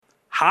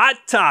Hot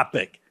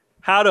topic,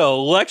 how to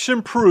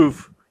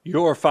election-proof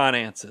your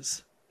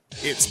finances.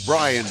 It's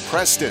Brian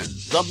Preston,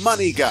 the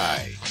money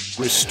guy,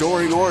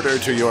 restoring order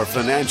to your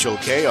financial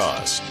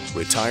chaos,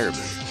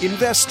 retirement,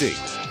 investing,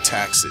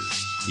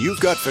 taxes. You've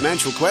got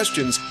financial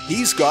questions,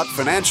 he's got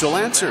financial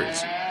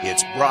answers.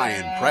 It's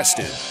Brian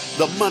Preston,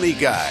 the money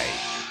guy.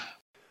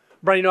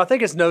 Brian, I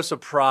think it's no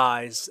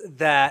surprise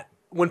that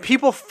when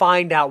people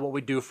find out what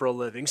we do for a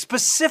living,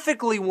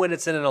 specifically when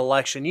it's in an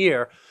election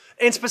year,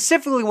 and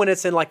specifically when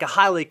it's in like a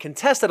highly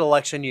contested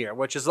election year,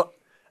 which is,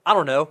 I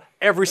don't know,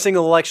 every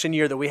single election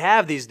year that we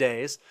have these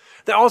days,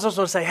 they're also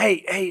going to say,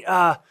 hey,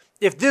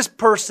 if this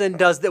person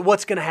does that,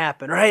 what's going to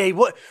happen? Or hey,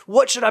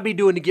 what should I be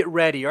doing to get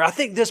ready? Or I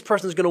think this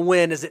person's going to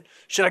win.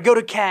 Should I go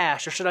to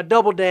cash or should I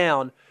double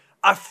down?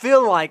 I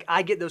feel like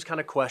I get those kind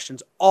of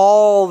questions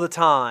all the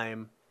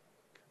time,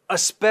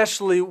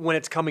 especially when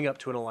it's coming up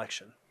to an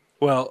election.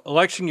 Well,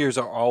 election years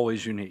are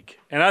always unique.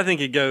 And I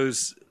think it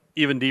goes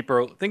even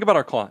deeper. Think about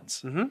our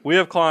clients. Mm-hmm. We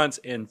have clients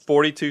in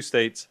 42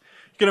 states.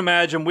 You can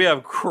imagine we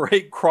have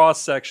great cross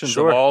sections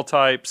of all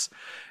types.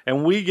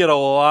 And we get a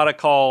lot of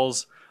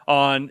calls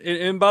on,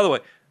 and by the way,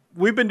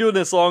 we've been doing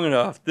this long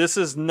enough. This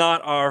is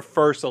not our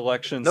first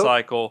election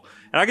cycle.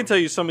 And I can tell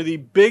you some of the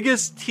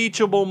biggest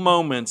teachable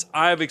moments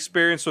I've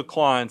experienced with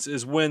clients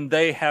is when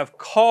they have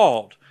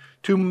called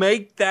to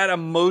make that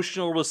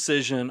emotional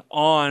decision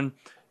on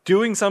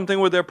doing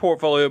something with their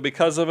portfolio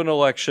because of an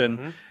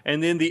election,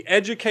 and then the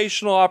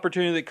educational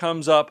opportunity that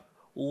comes up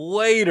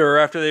later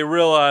after they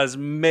realize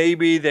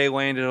maybe they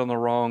landed on the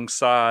wrong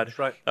side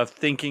of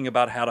thinking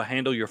about how to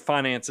handle your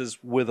finances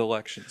with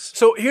elections.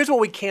 So here's what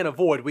we can't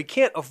avoid. We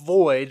can't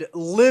avoid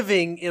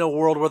living in a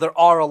world where there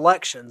are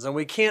elections, and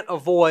we can't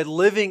avoid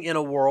living in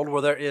a world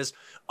where there is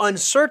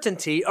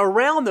uncertainty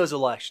around those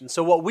elections.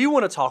 So what we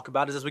want to talk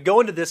about is as we go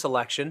into this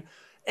election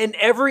and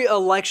every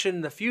election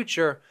in the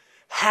future,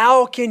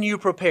 how can you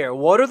prepare?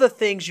 What are the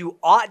things you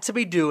ought to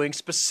be doing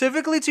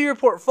specifically to your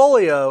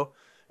portfolio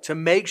to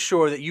make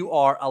sure that you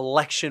are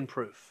election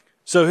proof?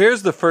 So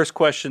here's the first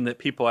question that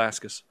people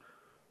ask us.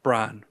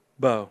 Brian,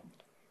 Bo,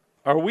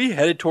 are we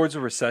headed towards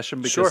a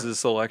recession because of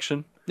this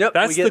election? Yep.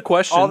 That's the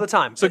question. All the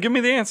time. So give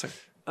me the answer.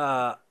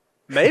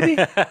 Maybe.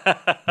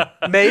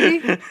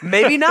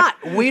 Maybe not.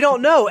 We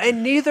don't know,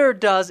 and neither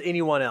does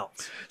anyone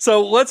else.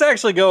 So let's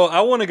actually go. I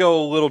want to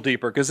go a little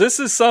deeper because this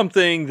is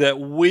something that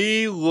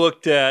we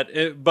looked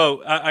at.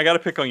 Bo, I got to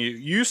pick on you.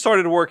 You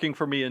started working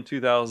for me in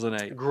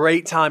 2008.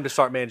 Great time to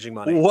start managing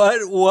money.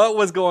 What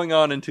was going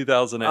on in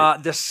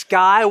 2008? The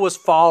sky was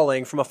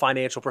falling from a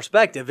financial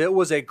perspective. It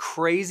was a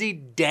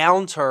crazy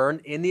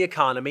downturn in the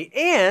economy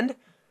and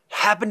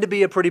happened to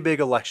be a pretty big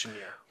election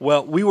year.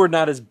 Well, we were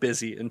not as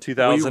busy in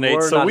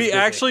 2008, so we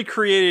actually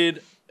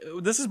created,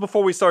 this is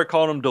before we started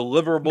calling them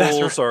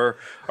deliverables or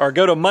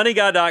go to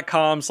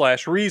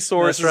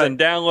moneyguy.com/resources and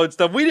download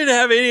stuff. We didn't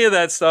have any of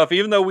that stuff,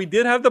 even though we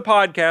did have the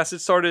podcast.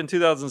 It started in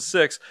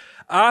 2006.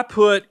 I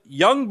put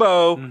young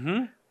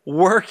Bo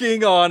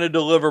working on a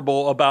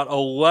deliverable about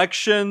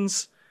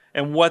elections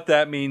and what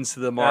that means to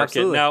the market.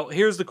 Absolutely. Now,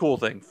 here's the cool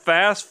thing.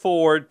 Fast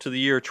forward to the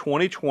year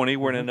 2020.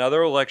 We're in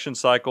another election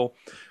cycle.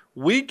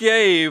 We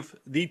gave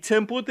the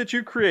template that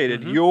you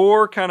created,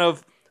 your kind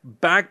of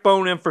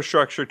backbone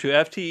infrastructure to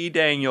FTE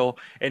Daniel,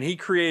 and he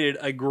created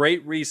a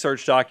great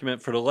research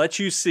document to let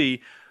you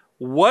see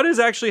what has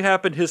actually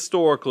happened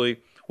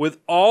historically with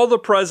all the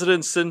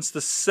presidents since the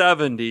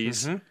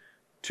 70s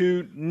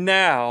to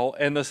now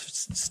and the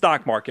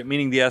stock market,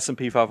 meaning the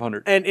S&P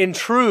 500. And in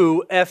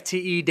true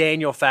FTE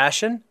Daniel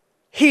fashion,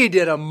 he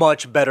did a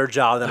much better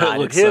job than I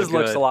did. His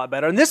looks a lot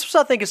better. And this,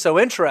 I think, is so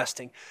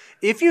interesting.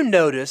 If you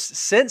notice,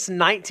 since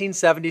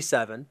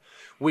 1977,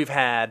 we've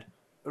had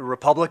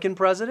Republican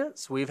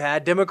presidents, we've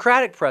had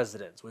Democratic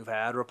presidents, we've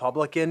had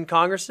Republican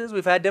Congresses,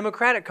 we've had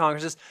Democratic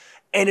Congresses,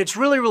 and it's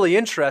really, really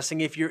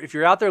interesting. If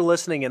you're out there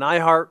listening in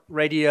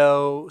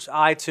iHeartRadio,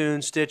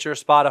 iTunes, Stitcher,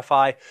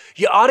 Spotify,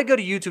 you ought to go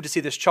to YouTube to see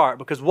this chart,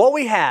 because what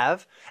we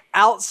have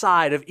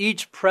outside of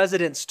each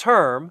president's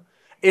term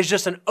is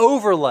just an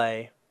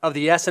overlay of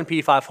the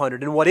S&P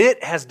 500 and what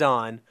it has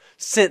done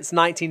since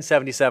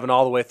 1977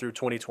 all the way through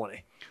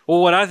 2020. Well,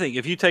 what I think,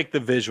 if you take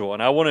the visual,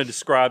 and I want to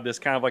describe this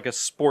kind of like a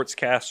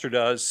sportscaster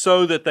does,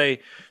 so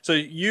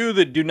you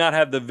that do not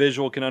have the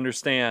visual can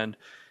understand,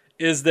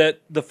 is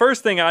that the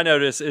first thing I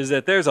notice is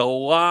that there's a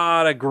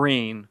lot of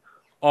green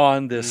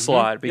on this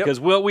slide, because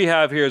what we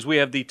have here is we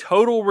have the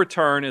total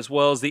return as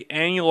well as the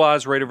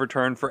annualized rate of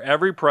return for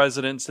every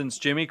president since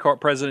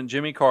President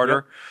Jimmy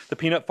Carter, the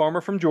peanut farmer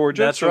from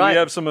Georgia. That's right. We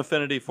have some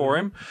affinity for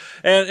him.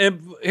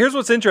 And here's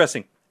what's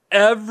interesting.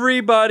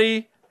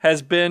 Everybody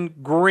has been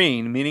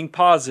green, meaning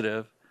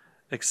positive,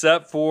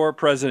 except for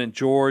President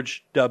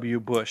George W.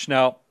 Bush.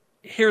 Now,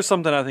 here's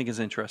something I think is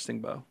interesting,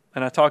 Bo,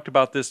 and I talked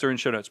about this during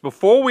show notes.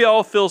 Before we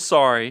all feel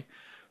sorry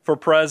for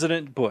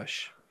President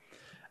Bush,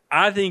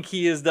 I think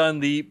he has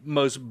done the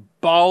most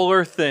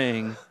baller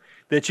thing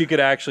that you could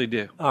actually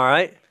do. All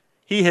right.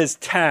 he has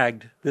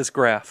tagged this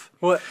graph.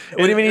 What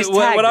do you mean he's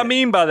tagged What I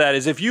mean by that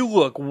is if you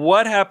look,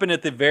 what happened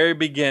at the very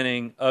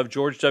beginning of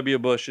George W.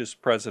 Bush's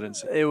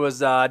presidency? It was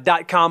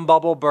dot-com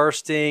bubble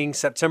bursting,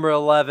 September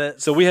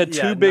 11th. So we had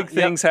two big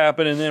things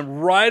happen, and then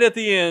right at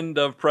the end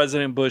of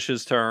President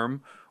Bush's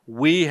term,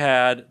 we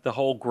had the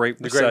whole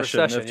Great Recession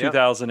of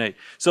 2008.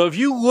 So if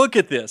you look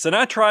at this, and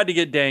I tried to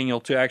get Daniel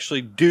to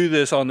actually do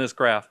this on this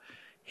graph,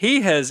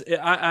 he has,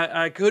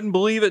 I couldn't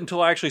believe it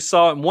until I actually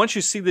saw it, and once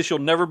you see this, you'll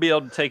never be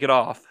able to take it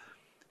off.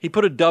 He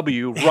put a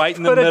W right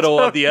in the middle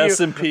of the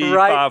S&P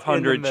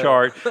 500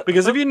 chart.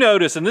 Because if you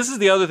notice, and this is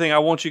the other thing I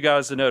want you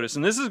guys to notice,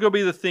 and this is going to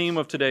be the theme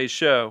of today's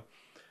show.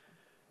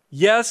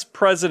 Yes,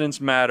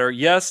 presidents matter.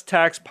 Yes,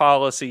 tax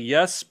policy.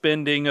 Yes,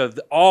 spending of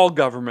all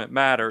government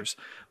matters.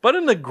 But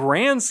in the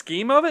grand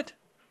scheme of it,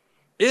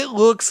 it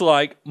looks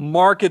like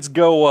markets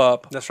go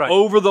up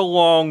over the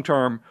long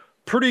term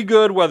pretty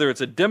good, whether it's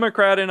a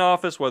Democrat in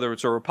office, whether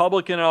it's a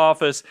Republican in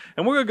office,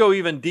 and we're going to go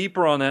even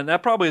deeper on that, and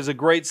that probably is a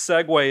great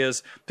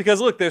segue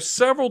because, look, there's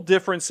several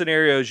different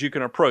scenarios you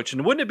can approach,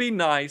 and wouldn't it be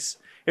nice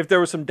if there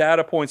were some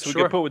data points we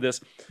could put with this?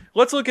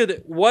 Let's look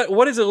at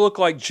what does it look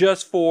like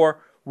just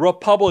for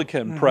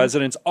Republican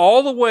presidents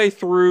all the way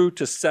through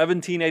to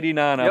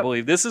 1789, I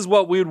believe. This is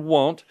what we'd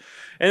want.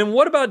 And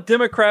what about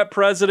Democrat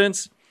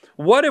presidents?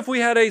 What if we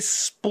had a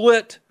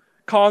split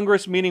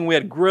Congress, meaning we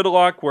had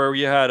gridlock where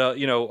you had a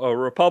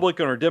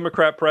Republican or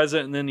Democrat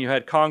president, and then you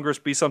had Congress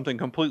be something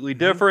completely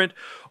different,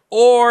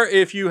 or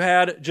if you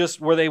had just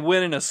where they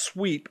win in a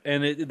sweep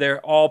and they're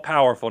all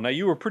powerful. Now,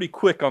 you were pretty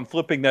quick on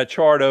flipping that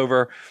chart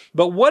over,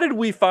 but what did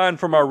we find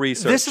from our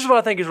research? This is what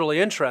I think is really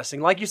interesting.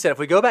 Like you said, if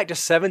we go back to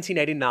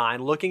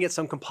 1789, looking at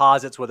some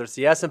composites, whether it's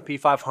the S&P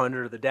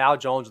 500 or the Dow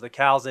Jones or the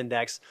Cowles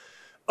Index,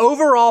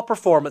 overall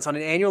performance on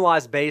an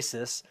annualized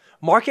basis,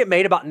 market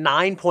made about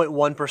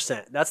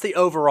 9.1%. That's the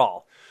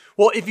overall.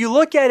 Well, if you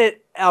look at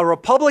it, a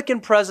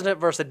Republican president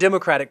versus a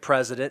Democratic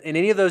president in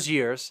any of those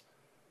years,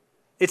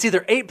 it's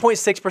either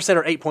 8.6%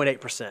 or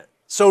 8.8%.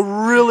 So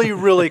really,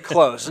 really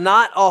close.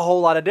 Not a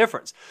whole lot of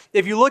difference.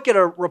 If you look at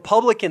a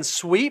Republican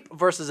sweep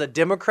versus a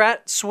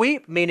Democrat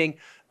sweep, meaning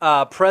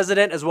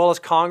president as well as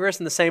Congress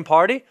in the same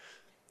party,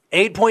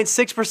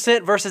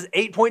 8.6% versus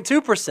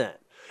 8.2%.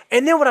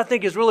 And then what I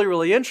think is really,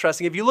 really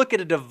interesting, if you look at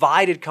a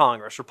divided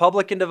Congress,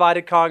 Republican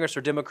divided Congress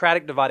or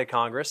Democratic divided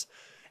Congress,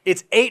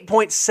 it's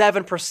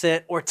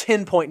 8.7% or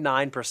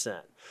 10.9%.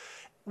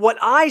 What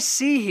I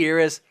see here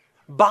is,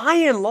 by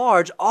and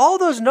large, all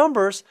those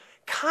numbers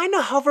kind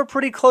of hover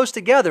pretty close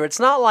together. It's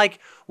not like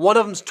one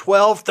of them's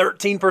 12,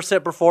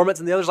 13% performance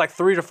and the other's like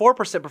 3 to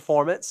 4%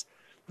 performance.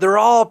 They're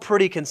all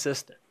pretty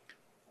consistent.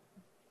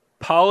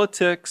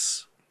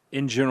 Politics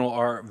in general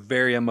are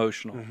very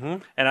emotional.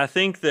 And I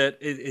think that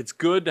it's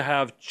good to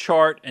have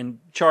charts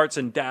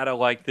and data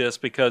like this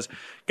because,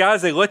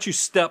 guys, they let you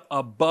step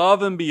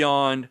above and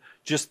beyond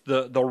just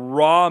the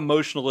raw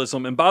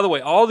emotionalism. And by the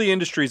way, all the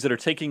industries that are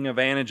taking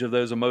advantage of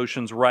those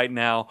emotions right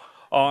now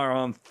are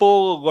on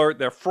full alert.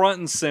 They're front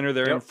and center.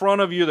 They're in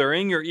front of you. They're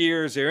in your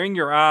ears. They're in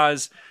your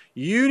eyes.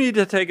 You need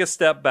to take a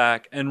step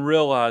back and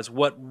realize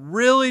what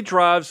really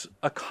drives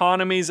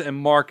economies and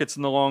markets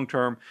in the long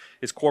term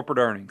is corporate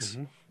earnings.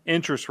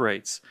 Interest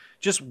rates,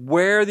 just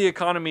where the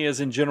economy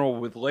is in general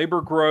with labor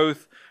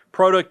growth,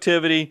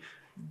 productivity.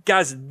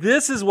 Guys,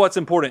 this is what's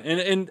important.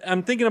 And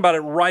I'm thinking about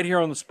it right here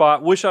on the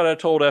spot. Wish I'd have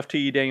told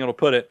FTE Daniel to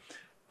put it.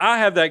 We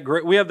have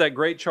that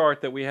great chart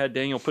that we had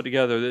Daniel put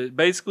together that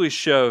basically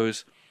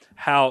shows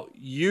how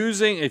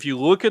if you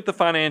look at the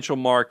financial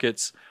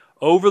markets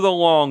over the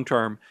long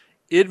term,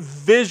 it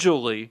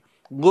visually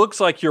looks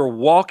like you're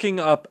walking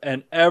up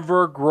an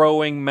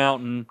ever-growing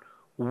mountain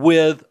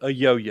with a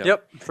yo-yo.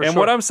 And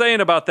what I'm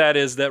saying about that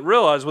is that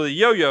realize with a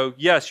yo-yo,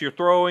 yes, you're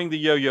throwing the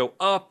yo-yo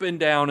up and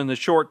down in the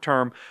short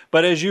term,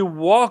 but as you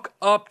walk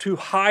up to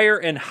higher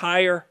and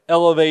higher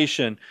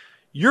elevation,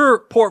 your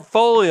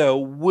portfolio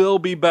will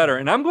be better.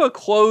 And I'm going to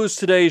close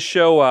today's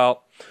show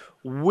out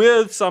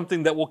with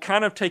something that will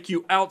kind of take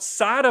you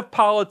outside of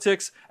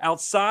politics,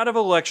 outside of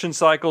election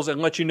cycles,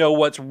 and let you know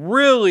what's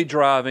really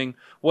driving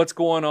what's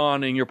going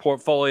on in your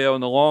portfolio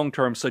in the long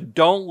term. So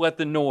don't let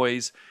the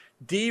noise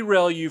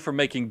derail you from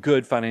making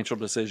good financial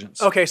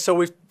decisions. Okay, so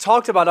we've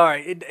talked about, all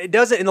right, it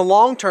doesn't, in the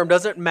long term,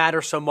 doesn't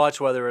matter so much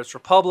whether it's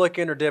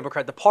Republican or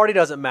Democrat. The party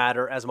doesn't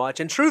matter as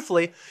much. And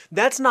truthfully,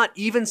 that's not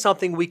even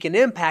something we can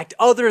impact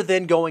other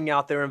than going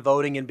out there and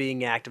voting and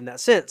being active in that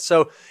sense.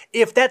 So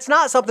if that's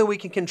not something we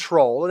can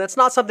control and that's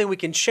not something we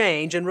can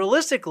change, and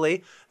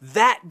realistically,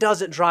 that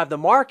doesn't drive the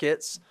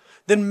markets,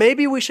 then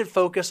maybe we should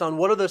focus on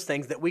what are those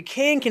things that we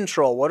can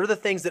control? What are the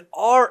things that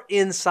are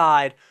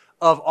inside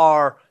of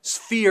our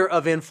sphere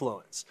of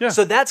influence?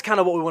 So that's kind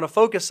of what we want to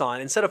focus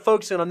on. Instead of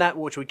focusing on that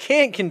which we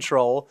can't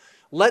control,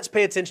 let's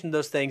pay attention to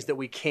those things that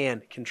we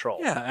can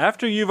control.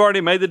 After you've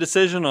already made the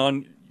decision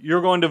on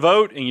you're going to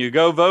vote and you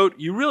go vote,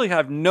 you really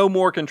have no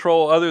more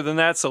control other than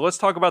that. So let's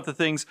talk about the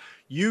things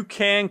you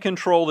can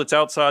control that's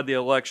outside the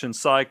election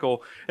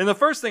cycle. And the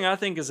first thing I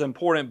think is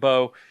important,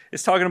 Bo,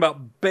 is talking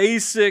about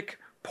basic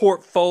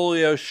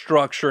portfolio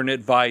structure and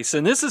advice.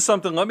 And this is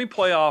something, let me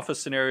play off a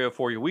scenario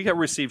for you. We have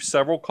received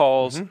several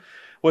calls.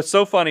 What's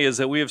so funny is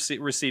that we have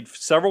received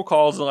several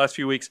calls in the last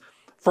few weeks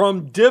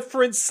from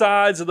different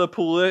sides of the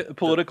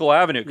political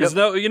avenue. Because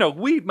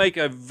we make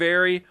a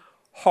very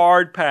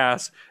hard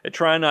pass at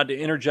trying not to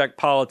interject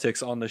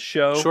politics on the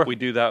show. Sure. We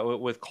do that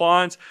with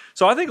clients.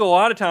 So I think a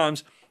lot of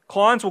times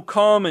clients will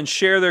come and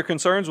share their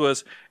concerns with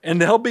us,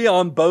 and they'll be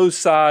on both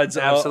sides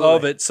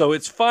of it. So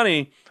it's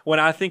funny when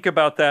I think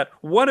about that.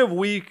 What have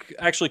we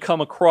actually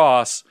come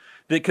across?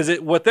 Because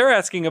what they're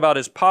asking about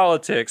is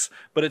politics,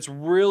 but it's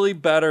really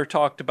better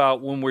talked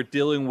about when we're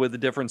dealing with the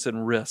difference in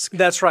risk.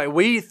 That's right.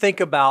 We think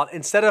about,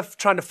 instead of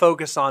trying to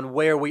focus on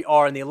where we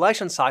are in the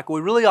election cycle, we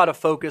really ought to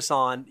focus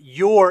on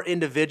your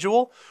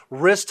individual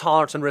risk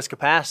tolerance and risk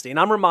capacity. And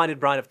I'm reminded,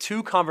 Brian, of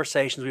two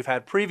conversations we've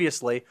had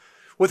previously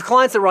with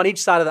clients that were on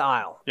each side of the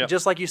aisle,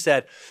 just like you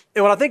said.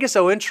 And what I think is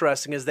so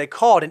interesting is they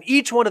called, and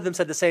each one of them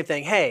said the same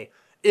thing. Hey,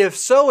 if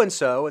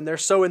so-and-so and their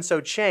so-and-so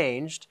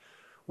changed,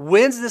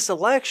 wins this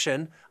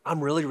election,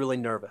 I'm really, really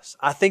nervous.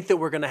 I think that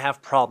we're going to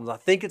have problems. I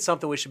think it's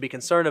something we should be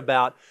concerned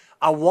about.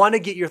 I want to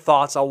get your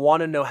thoughts. I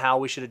want to know how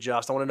we should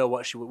adjust. I want to know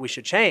what we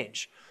should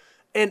change.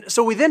 And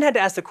so we then had to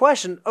ask the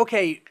question,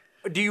 okay,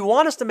 do you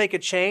want us to make a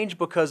change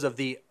because of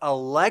the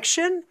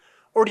election,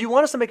 or do you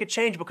want us to make a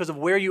change because of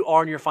where you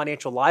are in your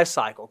financial life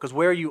cycle? Because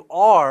where you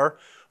are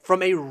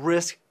from a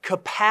risk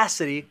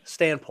capacity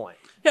standpoint.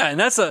 Yeah,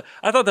 and I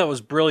thought that was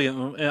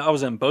brilliant. I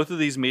was in both of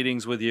these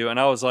meetings with you, and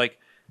I was like,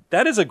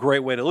 that is a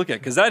great way to look at it,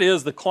 because that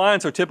is, the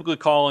clients are typically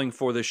calling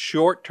for the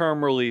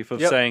short-term relief of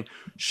saying,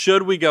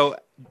 should we go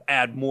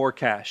add more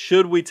cash?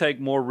 Should we take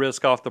more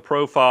risk off the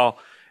profile?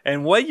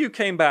 And when you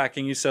came back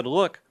and you said,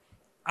 look,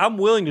 I'm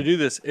willing to do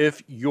this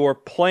if your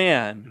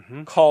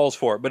plan calls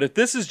for it. But if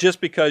this is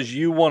just because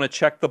you want to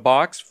check the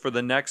box for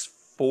the next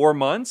 4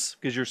 months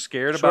because you're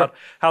scared about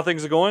how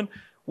things are going,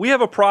 we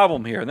have a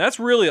problem here. And that's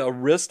really a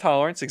risk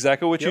tolerance,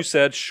 exactly what you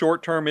said,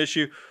 short-term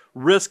issue.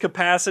 Risk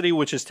capacity,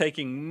 which is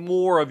taking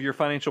more of your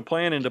financial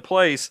plan into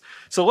place.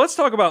 So let's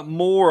talk about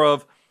more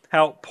of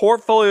how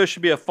portfolio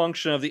should be a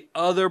function of the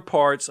other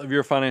parts of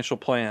your financial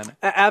plan.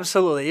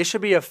 Absolutely. It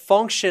should be a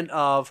function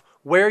of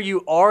where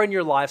you are in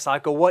your life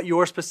cycle, what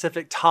your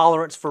specific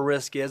tolerance for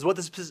risk is, what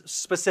the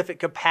specific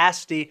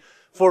capacity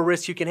for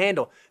risk you can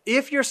handle.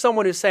 If you're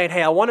someone who's saying,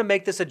 hey, I want to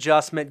make this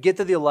adjustment, get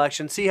to the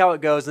election, see how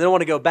it goes, and then I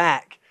want to go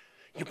back,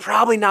 you're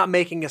probably not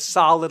making a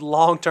solid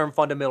long-term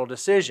fundamental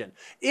decision.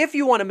 If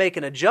you want to make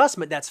an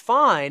adjustment, that's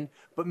fine,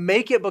 but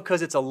make it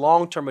because it's a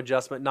long-term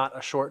adjustment, not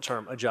a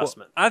short-term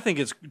adjustment. Well, I think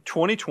it's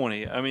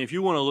 2020. I mean, if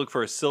you want to look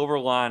for a silver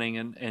lining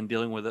and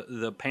dealing with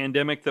the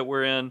pandemic that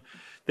we're in,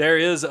 there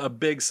is a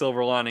big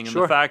silver lining in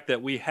the fact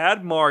that we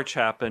had March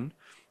happen.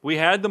 We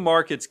had the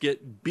markets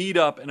get beat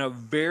up in a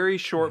very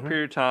short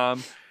period of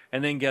time.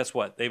 And then guess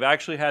what? They've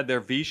actually had their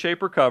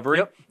V-shaped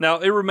recovery. Now,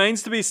 it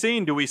remains to be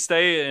seen. Do we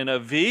stay in a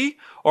V,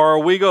 or are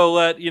we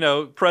going to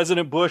let,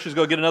 President Bush is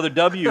going to get another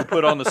W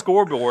put on the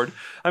scoreboard?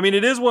 I mean,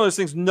 it is one of those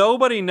things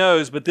nobody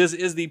knows, but this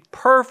is the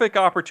perfect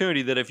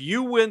opportunity that if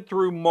you went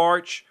through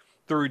March,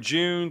 through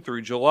June,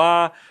 through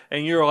July,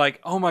 and you're like,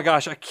 oh my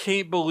gosh, I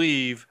can't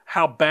believe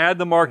how bad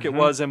the market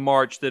was in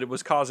March, that it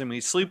was causing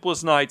me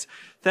sleepless nights.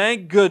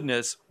 Thank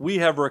goodness we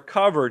have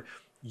recovered.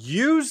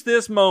 Use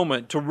this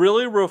moment to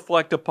really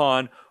reflect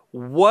upon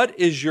what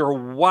is your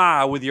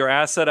why with your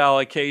asset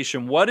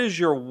allocation? What is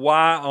your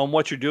why on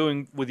what you're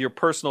doing with your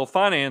personal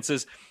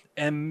finances?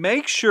 And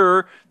make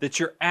sure that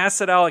your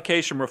asset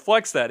allocation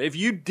reflects that. If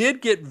you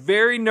did get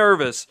very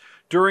nervous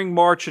during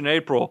March and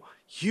April,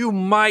 you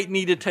might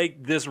need to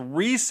take this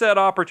reset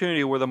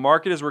opportunity where the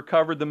market has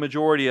recovered the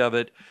majority of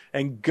it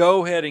and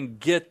go ahead and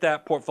get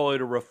that portfolio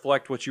to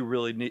reflect what you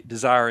really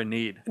desire and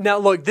need. Now,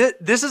 look,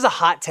 this is a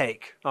hot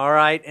take, all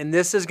right? And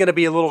this is going to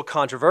be a little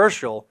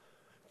controversial.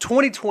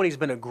 2020 has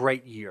been a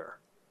great year.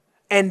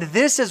 And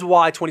this is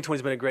why 2020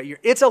 has been a great year.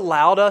 It's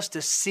allowed us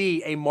to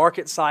see a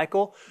market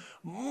cycle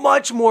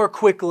much more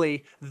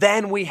quickly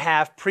than we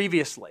have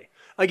previously.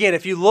 Again,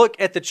 if you look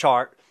at the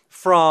chart,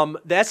 from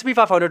the S&P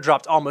 500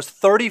 dropped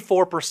almost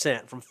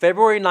 34% from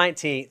February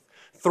 19th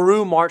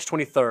through March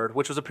 23rd,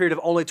 which was a period of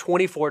only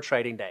 24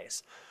 trading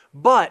days.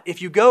 But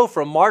if you go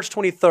from March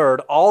 23rd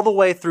all the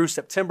way through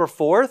September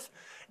 4th,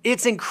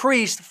 it's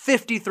increased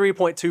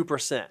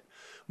 53.2%.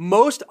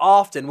 Most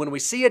often when we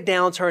see a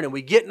downturn and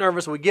we get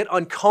nervous, we get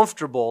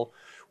uncomfortable,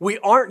 we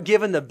aren't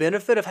given the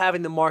benefit of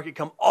having the market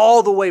come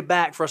all the way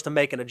back for us to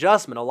make an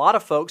adjustment. A lot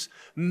of folks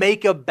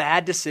make a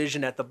bad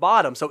decision at the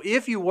bottom. So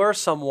if you were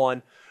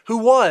someone who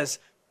was,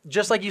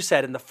 just like you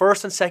said, in the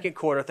first and second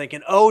quarter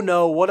thinking, oh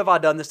no, what have I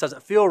done? This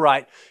doesn't feel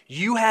right.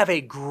 You have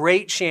a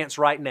great chance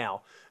right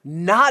now,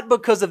 not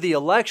because of the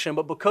election,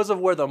 but because of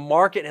where the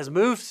market has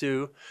moved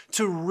to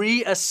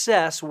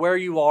reassess where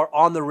you are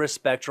on the risk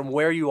spectrum,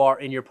 where you are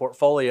in your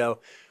portfolio.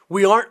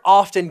 We aren't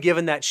often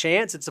given that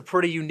chance. It's a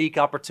pretty unique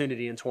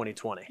opportunity in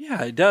 2020.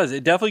 Yeah, it does.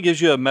 It definitely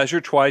gives you a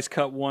measure twice,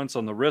 cut once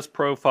on the risk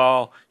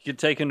profile. You can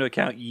take into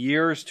account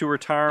years to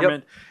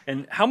retirement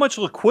and how much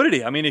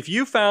liquidity. I mean, if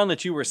you found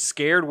that you were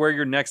scared where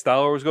your next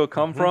dollar was going to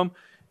come from,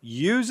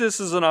 use this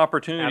as an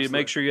opportunity to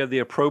make sure you have the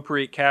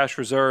appropriate cash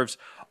reserves.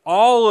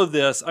 All of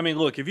this, I mean,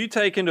 look, if you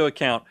take into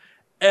account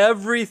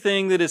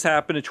everything that has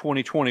happened in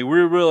 2020, we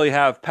really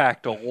have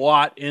packed a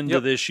lot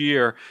into this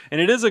year. And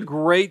it is a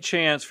great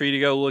chance for you to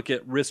go look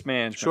at risk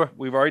management. Sure.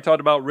 We've already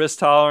talked about risk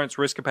tolerance,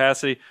 risk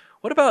capacity.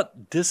 What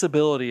about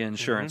disability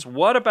insurance?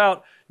 What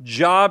about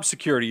job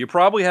security? You're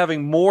probably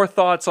having more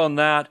thoughts on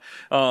that.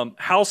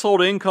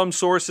 Household income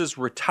sources,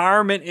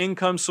 retirement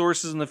income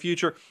sources in the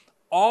future.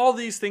 All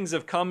these things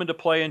have come into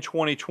play in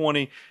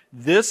 2020.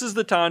 This is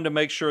the time to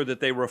make sure that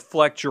they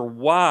reflect your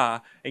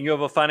why and you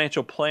have a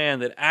financial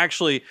plan that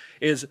actually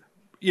is,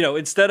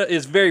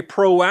 is very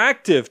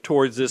proactive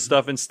towards this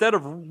stuff instead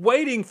of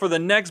waiting for the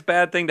next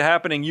bad thing to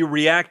happen and you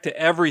react to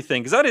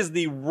everything. Because that is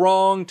the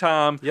wrong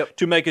time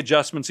to make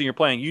adjustments in your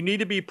plan. You need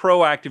to be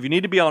proactive. You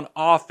need to be on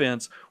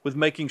offense with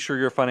making sure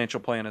your financial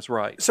plan is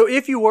right. So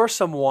if you were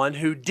someone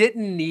who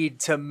didn't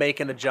need to make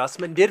an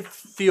adjustment, did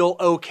feel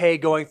okay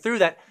going through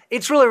that,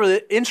 it's really,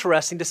 really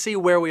interesting to see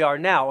where we are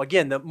now.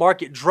 Again, the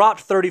market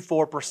dropped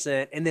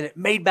 34% and then it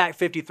made back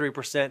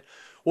 53%.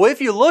 Well,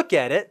 if you look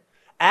at it,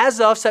 as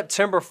of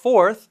September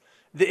 4th,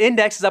 the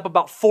index is up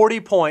about 40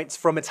 points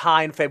from its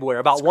high in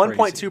February, about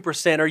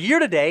 1.2%, or year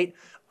to date,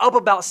 up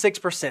about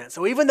 6%.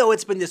 So even though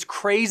it's been this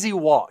crazy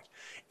walk,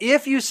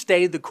 if you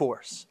stayed the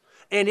course,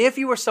 and if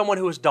you were someone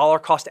who was dollar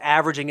cost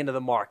averaging into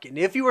the market, and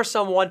if you were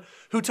someone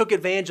who took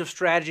advantage of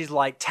strategies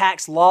like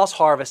tax loss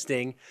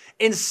harvesting,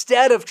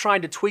 instead of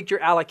trying to tweak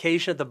your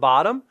allocation at the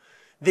bottom,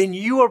 then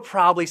you are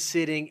probably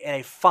sitting in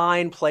a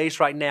fine place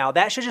right now.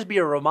 That should just be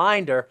a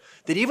reminder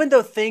that even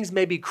though things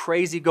may be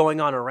crazy going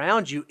on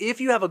around you,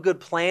 if you have a good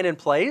plan in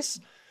place,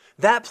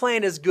 that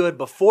plan is good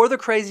before the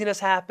craziness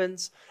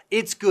happens,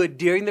 it's good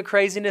during the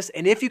craziness,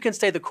 and if you can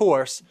stay the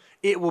course,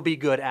 it will be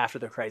good after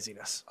the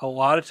craziness. A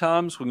lot of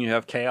times when you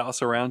have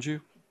chaos around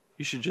you,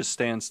 you should just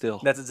stand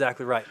still. That's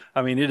exactly right.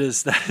 I mean, that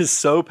is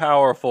so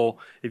powerful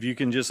if you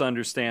can just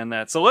understand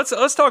that. So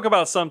let's talk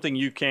about something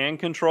you can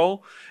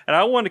control. And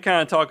I want to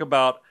kind of talk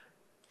about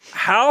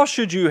how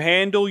should you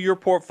handle your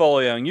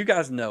portfolio. And you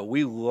guys know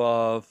we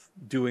love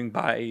doing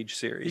by age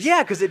series.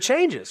 Yeah, because it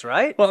changes,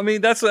 right? Well, I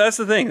mean, that's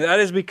the thing. That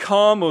has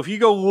become, if you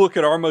go look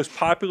at our most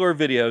popular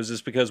videos,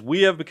 it's because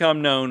we have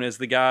become known as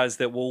the guys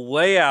that will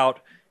lay out.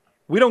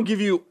 We don't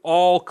give you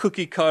all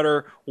cookie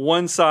cutter,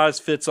 one size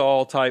fits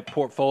all type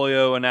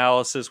portfolio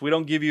analysis. We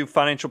don't give you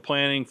financial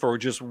planning for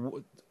just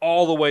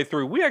all the way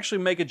through. We actually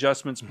make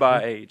adjustments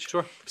by age.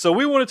 Sure. So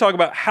we want to talk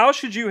about how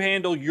should you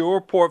handle your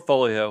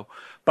portfolio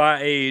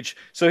by age.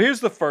 So here's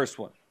the first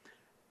one.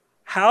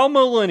 How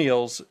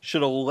millennials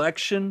should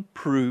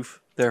election-proof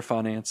their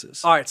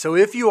finances. All right, so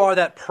if you are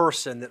that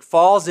person that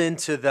falls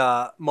into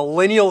the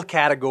millennial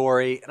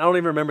category, and I don't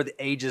even remember the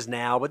ages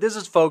now, but this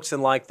is folks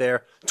in like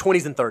their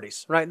 20s and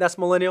 30s, right? That's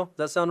millennial. Does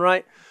that sound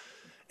right?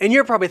 And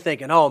you're probably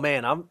thinking, "Oh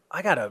man,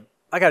 I gotta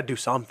do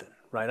something,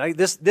 right?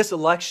 This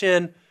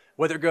election,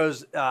 whether it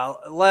goes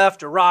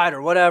left or right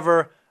or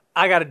whatever,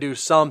 I got to do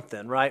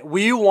something, right?"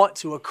 We want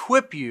to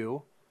equip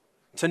you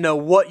to know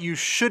what you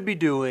should be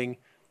doing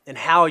and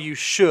how you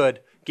should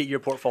get your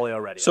portfolio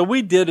ready. So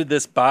we did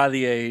this by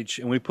the age,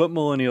 and we put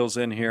millennials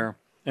in here.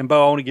 And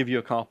Bo, I want to give you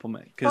a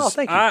compliment because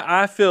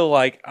I feel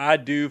like I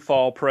do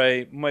fall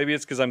prey. Maybe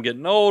it's because I'm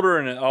getting older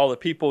and all the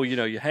people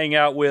you hang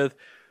out with.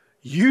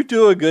 You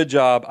do a good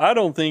job. I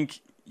don't think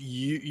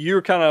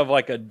you're kind of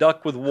like a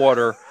duck with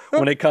water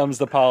when it comes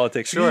to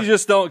politics. Sure. You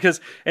just don't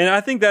and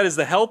I think that is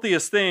the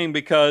healthiest thing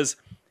because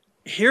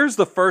here's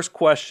the first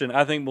question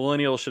I think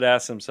millennials should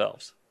ask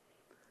themselves.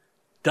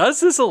 Does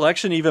this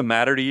election even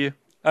matter to you?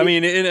 I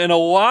mean, in a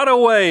lot of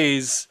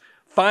ways,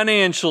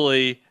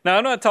 financially, now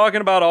I'm not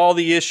talking about all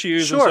the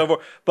issues and so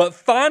forth, but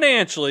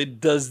financially,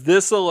 does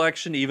this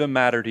election even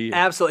matter to you?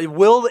 Absolutely.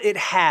 Will it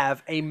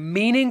have a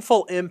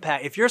meaningful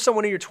impact? If you're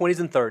someone in your 20s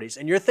and 30s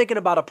and you're thinking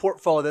about a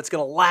portfolio that's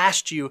going to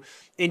last you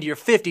into your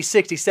 50s,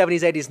 60s,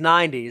 70s, 80s,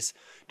 90s,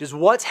 does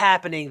what's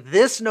happening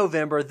this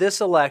November, this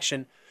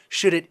election,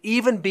 should it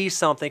even be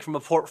something from a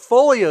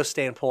portfolio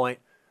standpoint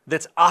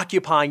that's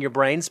occupying your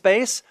brain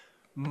space?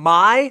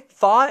 My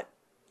thought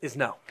is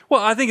no.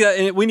 Well, I think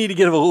that we need to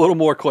get a little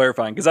more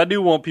clarifying because I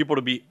do want people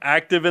to be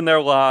active in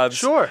their lives.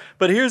 Sure.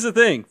 But here's the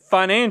thing.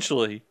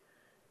 Financially,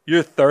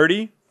 you're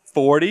 30,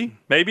 40,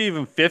 maybe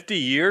even 50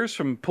 years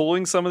from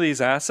pulling some of these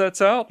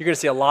assets out. You're going to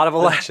see a lot of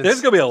elections.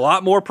 There's going to be a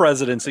lot more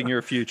presidents in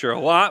your future, a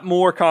lot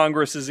more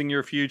Congresses in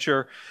your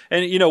future.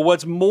 And,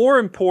 what's more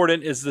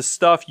important is the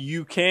stuff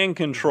you can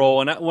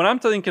control. And what I'm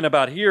thinking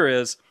about here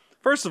is,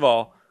 first of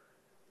all,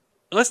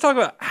 let's talk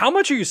about how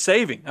much are you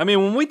saving? I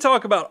mean, when we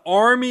talk about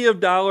army of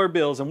dollar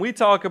bills and we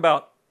talk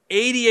about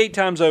 88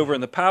 times over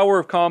and the power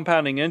of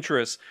compounding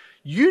interest,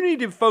 you need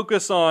to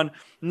focus on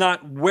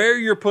not where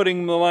you're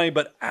putting the money,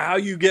 but how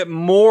you get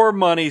more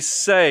money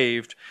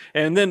saved.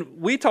 And then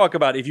we talk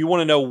about if you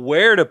want to know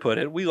where to put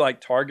it, we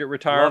like target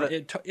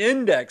retirement,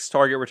 index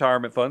target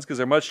retirement funds because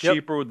they're much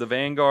cheaper with the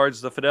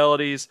Vanguards, the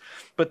Fidelities.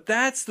 But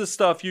that's the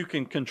stuff you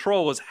can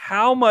control is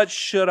how much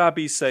should I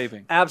be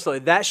saving?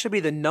 Absolutely. That should be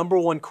the number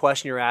one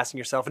question you're asking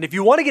yourself. And if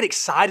you want to get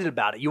excited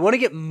about it, you want to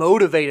get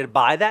motivated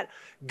by that,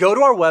 go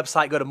to our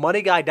website, go to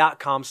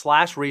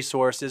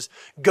moneyguy.com/resources,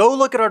 go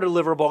look at our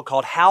deliverable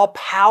called How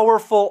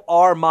Powerful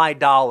Are My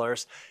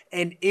Dollars,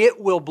 and it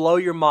will blow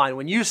your mind.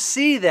 When you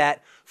see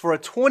that for a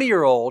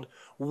 20-year-old,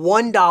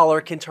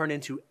 $1 can turn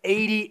into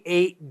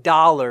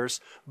 $88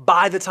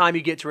 by the time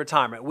you get to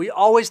retirement. We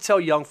always tell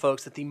young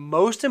folks that the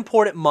most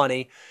important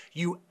money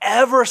you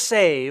ever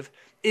save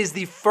is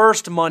the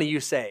first money you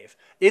save.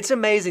 It's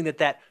amazing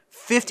that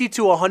 $50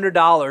 to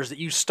 $100 that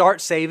you start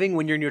saving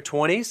when you're in your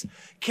 20s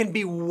can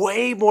be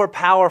way more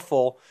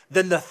powerful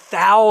than the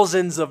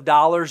thousands of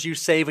dollars you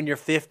save in your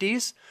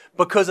 50s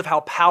because of how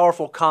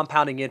powerful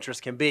compounding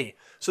interest can be.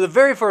 So the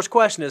very first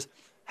question is,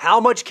 how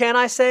much can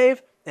I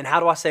save? And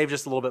how do I save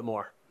just a little bit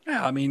more?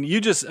 Yeah, I mean,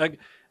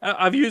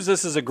 I've used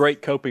this as a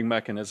great coping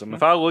mechanism. Mm-hmm.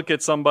 If I look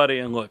at somebody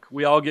and look,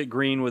 we all get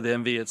green with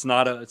envy. It's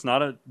not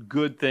a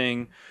good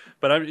thing.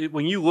 But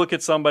when you look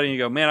at somebody and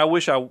you go, man, I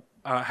wish I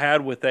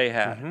had what they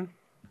had. Mm-hmm.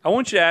 I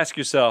want you to ask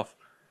yourself,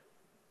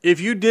 if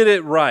you did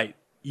it right,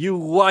 you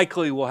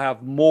likely will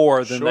have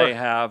more than they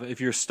have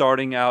if you're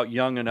starting out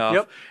young enough.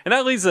 Yep. And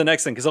that leads to the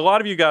next thing, because a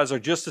lot of you guys are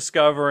just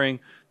discovering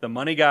the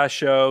Money Guy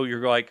show.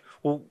 You're like,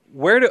 well,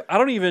 I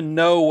don't even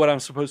know what I'm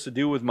supposed to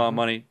do with my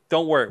money.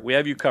 Don't worry, we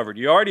have you covered.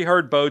 You already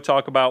heard Bo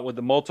talk about with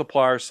the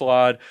multiplier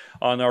slide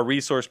on our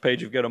resource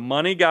page. If you go to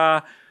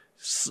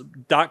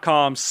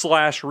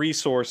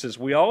moneyguy.com/resources,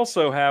 we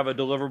also have a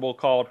deliverable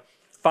called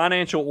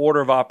Financial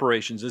Order of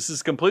Operations. This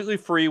is completely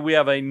free. We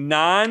have a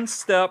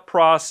 9-step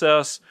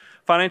process,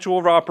 Financial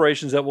Order of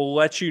Operations, that will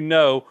let you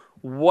know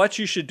what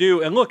you should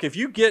do. And look, if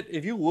you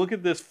look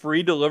at this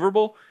free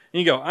deliverable and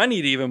you go, I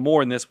need even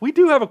more than this, we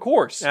do have a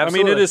course. Absolutely.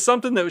 I mean, it is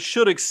something that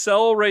should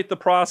accelerate the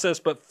process,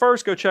 but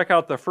first go check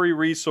out the free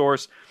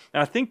resource.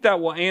 And I think that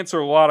will answer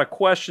a lot of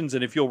questions.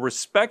 And if you'll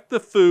respect the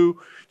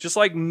FOO, just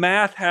like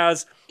math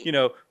has,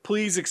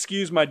 please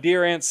excuse my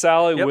dear Aunt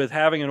Sally with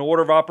having an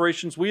order of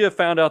operations, we have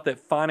found out that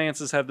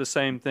finances have the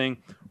same thing.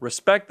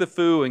 Respect the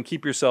FOO and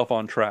keep yourself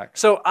on track.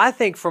 So I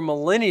think for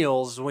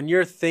millennials, when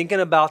you're thinking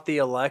about the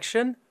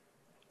election,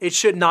 it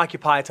shouldn't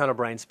occupy a ton of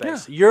brain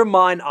space. Yeah. Your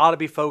mind ought to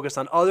be focused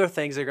on other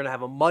things that are going to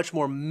have a much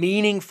more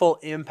meaningful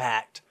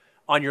impact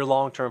on your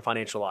long-term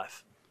financial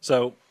life.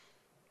 So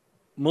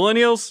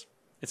millennials,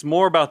 it's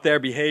more about their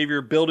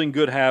behavior, building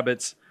good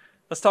habits.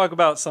 Let's talk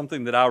about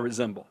something that I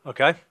resemble.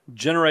 Okay.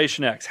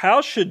 Generation X.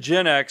 How should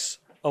Gen X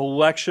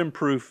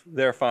election-proof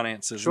their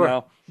finances? Sure.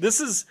 Now,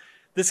 this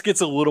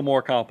gets a little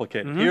more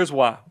complicated. Mm-hmm. Here's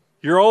why.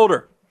 You're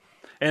older.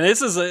 And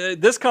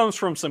this comes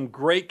from some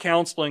great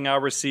counseling I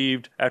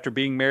received after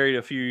being married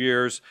a few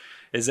years,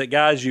 is that,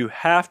 guys, you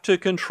have to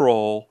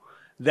control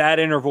that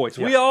inner voice.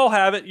 Yeah. We all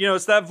have it.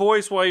 It's that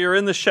voice while you're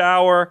in the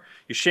shower,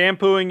 you're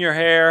shampooing your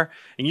hair,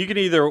 and you can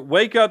either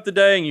wake up the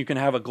day and you can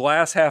have a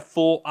glass half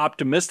full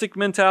optimistic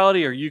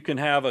mentality, or you can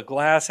have a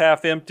glass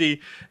half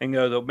empty and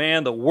go,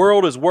 man, the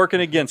world is working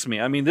against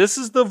me. I mean, this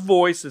is the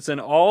voice that's in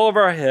all of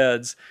our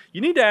heads. You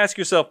need to ask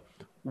yourself,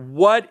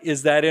 what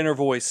is that inner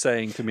voice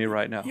saying to me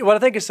right now? What I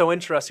think is so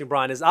interesting,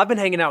 Brian, is I've been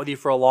hanging out with you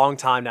for a long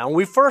time now. When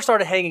we first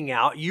started hanging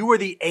out, you were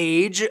the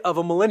age of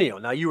a millennial.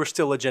 Now, you were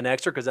still a Gen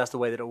Xer because that's the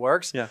way that it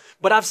works. Yeah.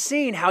 But I've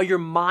seen how your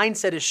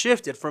mindset has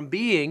shifted from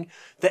being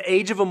the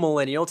age of a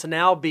millennial to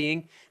now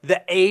being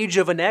the age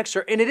of an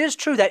Xer. And it is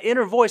true, that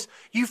inner voice,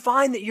 you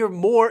find that you're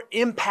more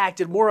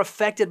impacted, more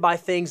affected by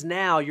things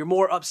now. You're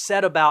more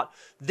upset about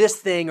this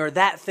thing or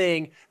that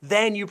thing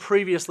than you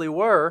previously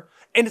were.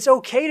 And it's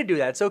okay to do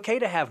that. It's okay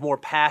to have more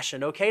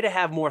passion, okay to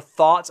have more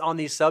thoughts on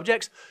these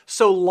subjects,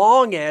 so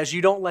long as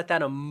you don't let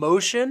that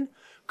emotion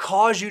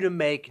cause you to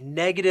make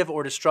negative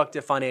or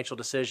destructive financial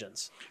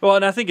decisions. Well,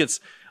 and I think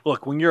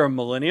look, when you're a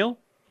millennial,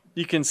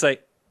 you can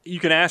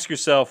ask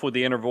yourself with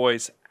the inner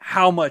voice,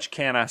 how much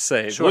can I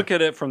save? Sure. Look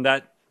at it from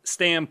that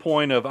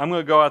standpoint of, I'm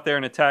going to go out there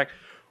and attack.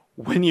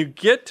 When you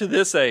get to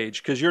this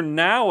age, because you're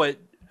now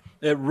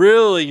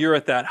you're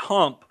at that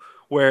hump,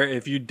 where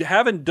if you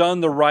haven't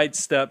done the right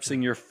steps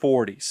in your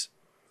 40s,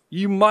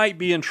 you might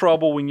be in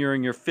trouble when you're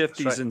in your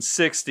 50s and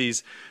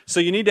 60s. So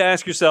you need to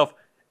ask yourself,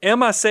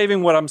 am I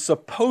saving what I'm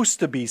supposed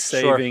to be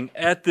saving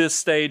at this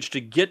stage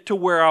to get to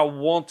where I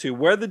want to,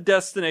 where the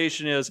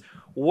destination is?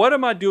 What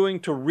am I doing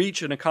to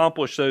reach and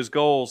accomplish those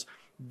goals?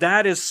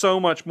 That is so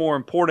much more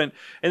important.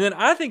 And then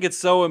I think it's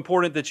so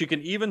important that you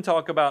can even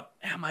talk about,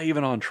 am I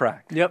even on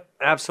track? Yep,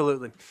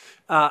 absolutely.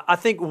 I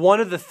think one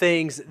of the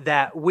things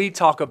that we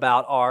talk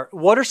about are,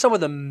 what are some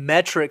of the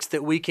metrics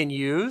that we can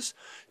use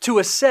to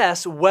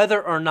assess whether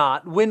or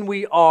not, when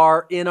we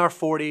are in our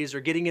 40s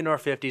or getting into our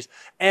 50s,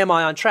 am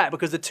I on track?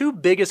 Because the two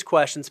biggest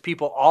questions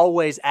people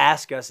always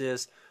ask us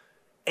is,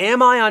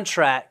 am I on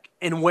track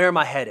and where am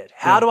I headed?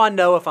 How do I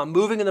know if I'm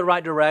moving in the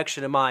right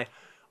direction? Am I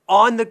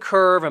on the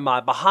curve? Am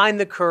I behind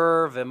the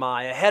curve? Am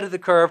I ahead of the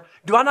curve?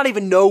 Do I not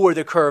even know where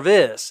the curve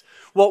is?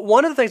 Well,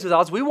 one of the things with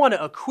us, we want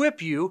to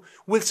equip you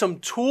with some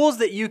tools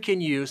that you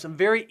can use, some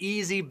very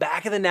easy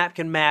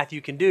back-of-the-napkin math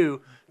you can do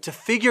to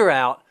figure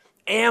out,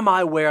 am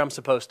I where I'm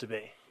supposed to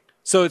be?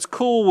 So it's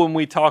cool when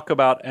we talk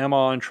about am I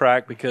on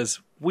track,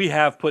 because we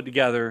have put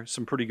together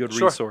some pretty good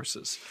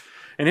resources.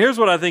 And here's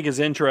what I think is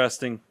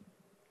interesting.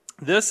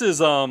 This is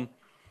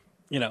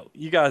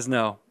You guys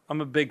know I'm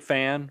a big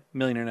fan.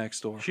 Millionaire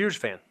Next Door. Huge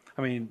fan.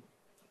 I mean,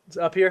 it's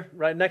up here,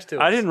 right next to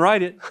us. I didn't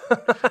write it.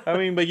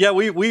 But yeah,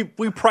 we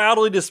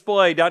proudly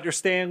display Dr.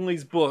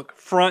 Stanley's book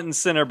front and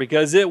center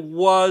because it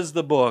was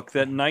the book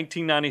that in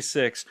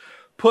 1996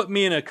 put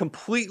me in a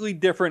completely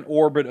different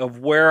orbit of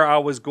where I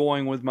was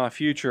going with my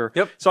future.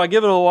 Yep. So I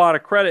give it a lot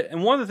of credit.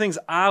 And one of the things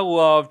I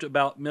loved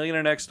about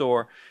Millionaire Next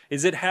Door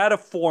is it had a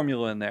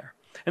formula in there.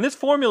 And this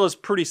formula is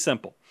pretty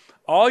simple.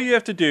 All you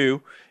have to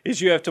do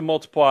is you have to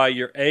multiply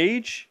your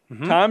age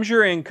times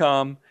your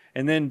income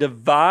and then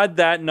divide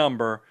that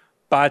number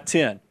by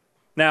 10.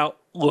 Now,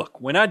 look,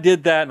 when I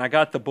did that and I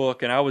got the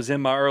book and I was in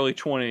my early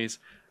 20s,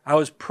 I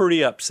was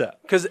pretty upset.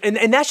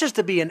 And that's just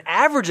to be an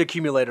average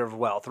accumulator of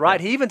wealth, right?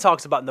 Yeah. He even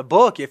talks about in the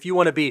book, if you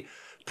want to be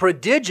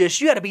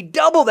prodigious, you got to be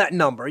double that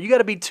number. You got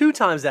to be 2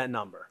 times that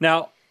number.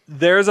 Now,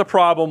 there's a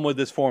problem with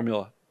this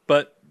formula,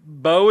 but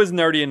Bo is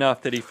nerdy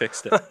enough that he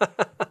fixed it.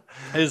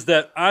 Is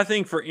that I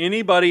think for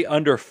anybody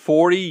under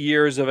 40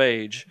 years of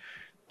age,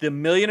 the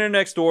Millionaire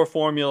Next Door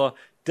formula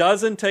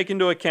doesn't take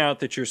into account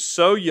that you're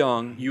so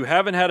young, you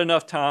haven't had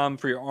enough time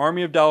for your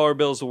army of dollar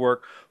bills to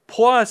work,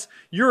 plus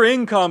your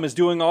income is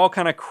doing all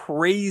kind of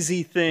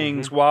crazy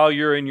things while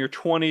you're in your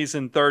 20s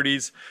and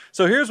 30s.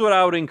 So here's what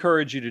I would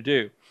encourage you to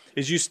do,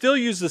 is you still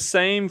use the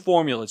same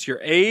formula. It's your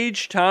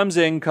age times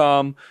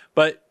income,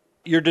 but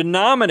your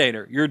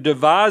denominator, your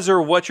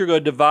divisor, what you're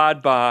going to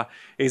divide by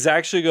is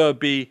actually going to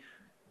be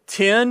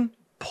 10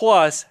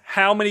 plus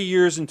how many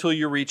years until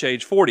you reach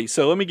age 40.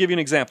 So let me give you an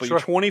example. Sure.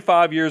 You're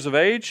 25 years of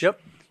age. Yep.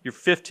 You're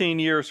 15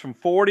 years from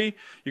 40.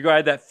 You're going to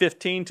add that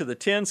 15 to the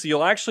 10. So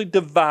you'll actually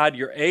divide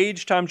your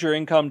age times your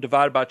income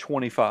divided by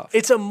 25.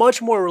 It's a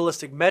much more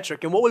realistic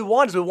metric. And what we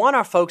want is we want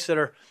our folks that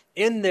are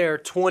in their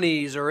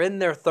 20s or in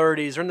their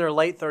 30s or in their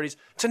late 30s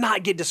to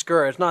not get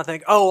discouraged, not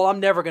think, oh, well, I'm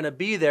never going to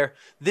be there.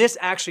 This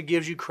actually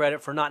gives you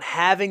credit for not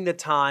having the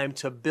time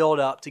to build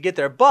up to get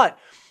there. But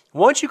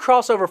once you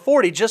cross over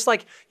 40, just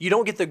like you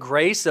don't get the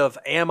grace of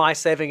am I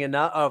saving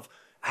enough, of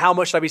how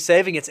much should I be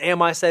saving, it's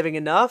am I saving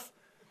enough,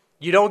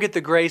 you don't get the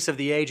grace of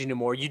the age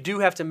anymore. You do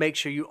have to make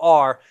sure you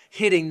are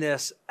hitting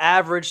this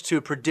average to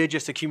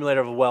prodigious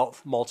accumulator of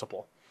wealth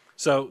multiple.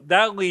 So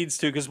that leads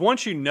to, because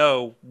once you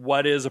know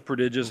what is a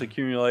prodigious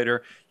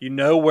accumulator, you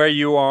know where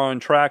you are on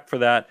track for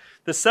that.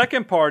 The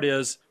second part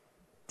is,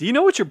 do you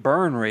know what your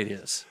burn rate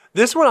is?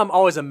 This one I'm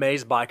always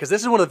amazed by because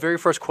this is one of the very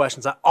first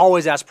questions I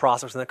always ask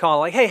prospects in the call.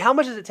 Like, hey, how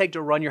much does it take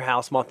to run your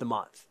house month to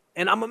month?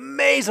 And I'm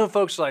amazed when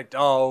folks are like,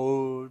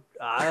 oh,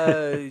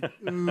 I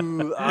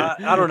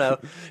don't know.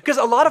 Because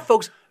a lot of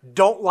folks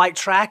don't like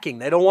tracking.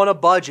 They don't want to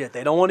budget.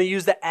 They don't want to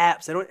use the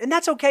apps. And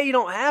that's okay. You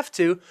don't have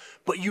to.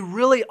 But you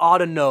really ought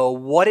to know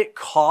what it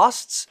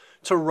costs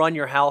to run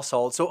your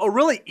household. So a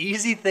really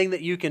easy thing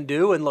that you can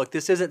do, and look,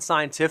 this isn't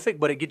scientific,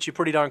 but it gets you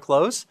pretty darn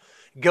close.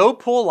 Go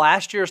pull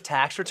last year's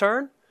tax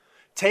return.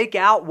 Take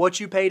out what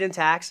you paid in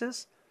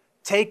taxes.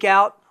 Take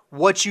out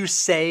what you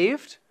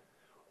saved.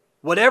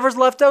 Whatever's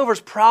left over is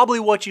probably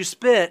what you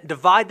spent.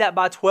 Divide that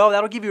by 12.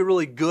 That'll give you a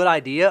really good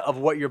idea of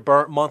what your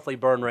monthly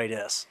burn rate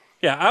is.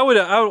 Yeah, I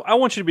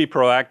want you to be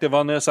proactive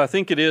on this. I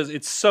think it is.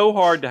 It's so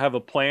hard to have a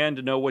plan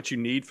to know what you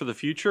need for the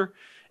future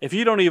if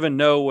you don't even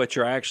know what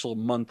your actual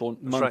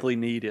monthly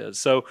need is.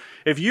 So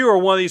if you are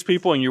one of these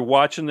people and you're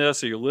watching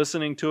this or you're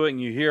listening to it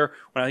and you hear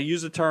when I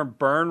use the term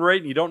burn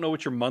rate and you don't know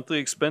what your monthly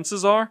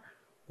expenses are,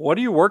 what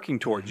are you working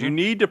towards? You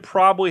need to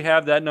probably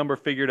have that number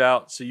figured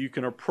out so you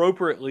can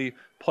appropriately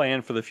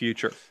plan for the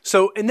future.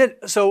 So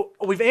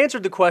we've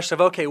answered the question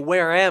of, okay,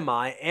 where am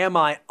I? Am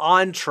I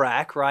on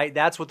track, right?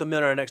 That's what the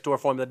Millionaire Next Door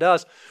formula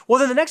does. Well,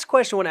 then the next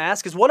question I want to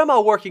ask is, what am I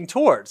working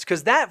towards?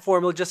 Because that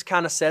formula just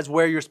kind of says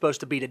where you're supposed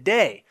to be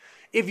today.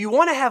 If you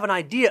want to have an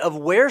idea of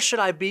where should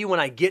I be when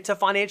I get to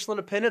financial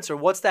independence, or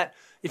what's that,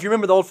 if you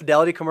remember the old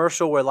Fidelity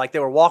commercial where like they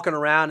were walking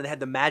around and they had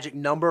the magic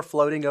number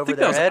floating over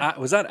their head.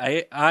 Was that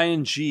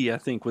ING, I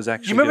think, was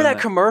actually You remember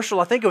that commercial?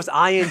 I think it was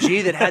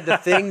ING that had the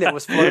thing that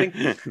was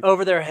floating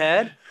over their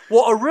head.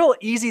 Well, a real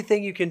easy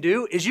thing you can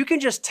do is you can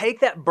just take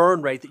that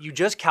burn rate that you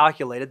just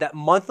calculated, that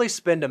monthly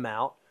spend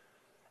amount,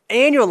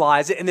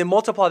 annualize it, and then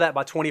multiply that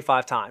by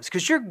 25 times.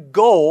 Because your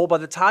goal by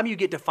the time you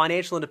get to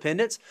financial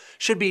independence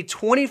should be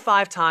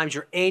 25 times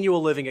your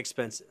annual living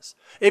expenses.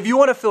 If you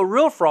want to feel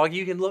real froggy,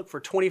 you can look for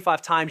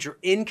 25 times your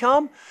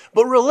income.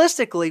 But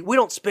realistically, we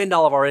don't spend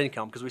all of our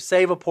income because we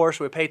save a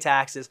portion, we pay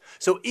taxes.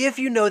 So if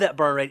you know that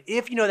burn rate,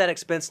 if you know that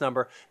expense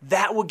number,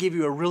 that will give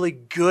you a really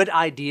good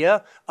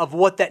idea of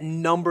what that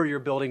number you're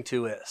building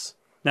to is.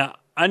 Now,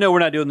 I know we're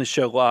not doing this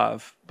show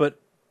live, but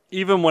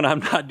even when I'm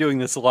not doing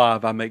this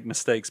live, I make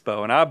mistakes,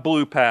 Bo. And I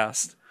blew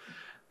past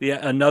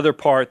another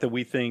part that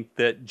we think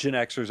that Gen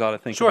Xers ought to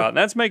think about. And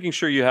that's making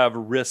sure you have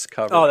risk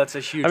covered. Oh, that's a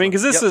huge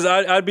because this is,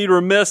 I'd be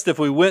remiss if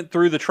we went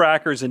through the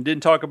trackers and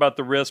didn't talk about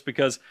the risk,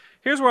 because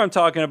here's where I'm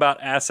talking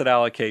about asset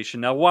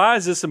allocation. Now, why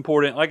is this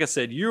important? Like I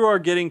said, you are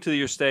getting to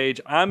your stage.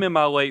 I'm in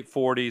my late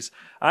 40s.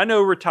 I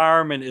know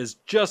retirement is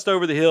just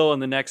over the hill in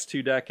the next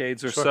 2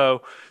 decades or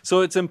so.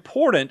 So it's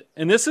important,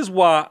 and this is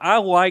why I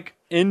like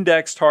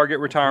index target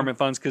retirement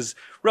funds, because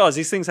realize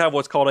these things have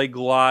what's called a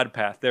glide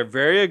path. They're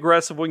very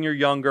aggressive when you're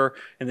younger,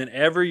 and then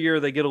every year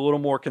they get a little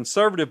more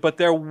conservative. But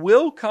there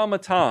will come a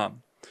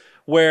time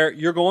where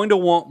you're going to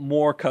want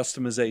more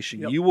customization.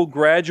 Yep. You will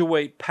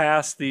graduate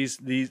past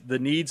the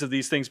needs of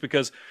these things,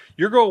 because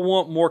you're going to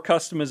want more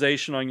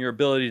customization on your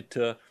ability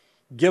to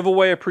give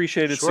away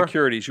appreciated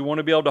securities. You want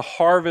to be able to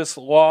harvest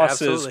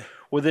losses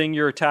within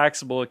your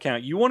taxable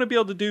account. You want to be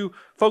able to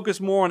focus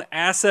more on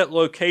asset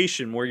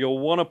location, where you'll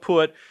want to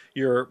put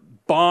your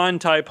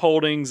bond type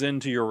holdings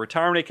into your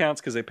retirement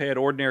accounts because they pay at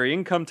ordinary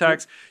income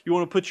tax. You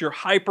want to put your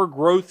hyper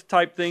growth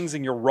type things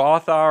in your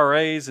Roth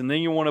IRAs, and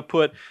then you want to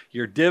put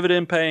your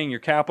dividend paying, your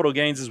capital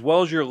gains, as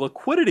well as your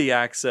liquidity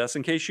access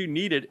in case you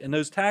need it in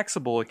those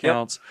taxable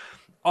accounts.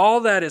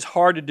 All that is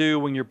hard to do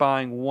when you're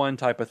buying one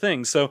type of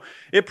thing. So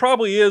it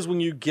probably is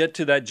when you get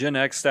to that Gen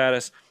X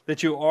status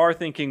that you are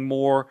thinking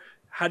more,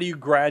 how do you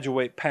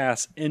graduate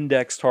past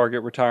index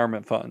target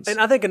retirement funds? And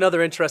I think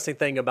another interesting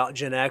thing about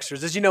Gen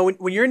Xers is,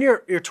 when you're in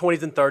your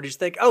 20s and 30s, you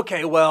think,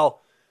 okay,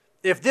 well,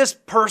 if this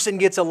person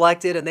gets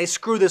elected and they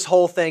screw this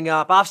whole thing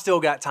up, I've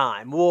still got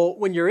time. Well,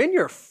 when you're in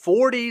your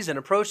 40s and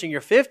approaching your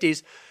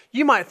 50s,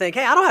 you might think,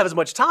 hey, I don't have as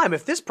much time.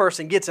 If this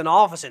person gets in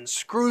office and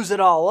screws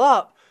it all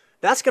up,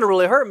 that's going to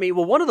really hurt me.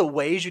 Well, one of the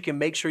ways you can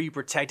make sure you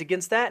protect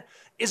against that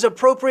is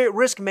appropriate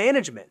risk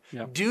management.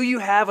 Yep. Do you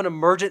have an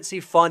emergency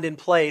fund in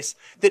place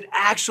that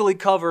actually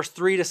covers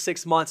 3 to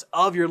 6 months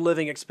of your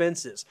living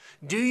expenses?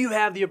 Do you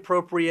have the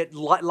appropriate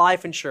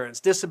life insurance,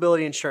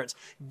 disability insurance?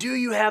 Do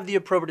you have the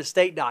appropriate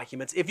estate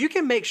documents? If you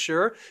can make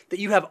sure that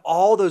you have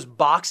all those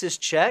boxes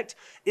checked,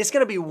 it's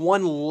going to be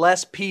one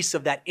less piece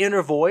of that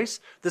inner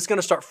voice that's going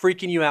to start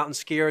freaking you out and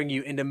scaring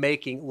you into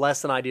making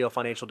less than ideal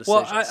financial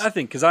decisions. Well, I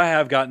think, because I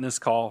have gotten this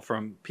call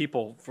from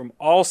people from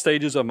all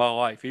stages of my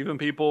life, even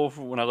people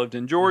from when I lived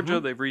in Georgia,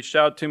 they've reached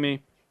out to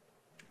me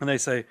and they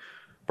say,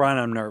 Brian,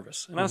 I'm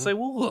nervous. And I say,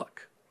 well,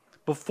 look,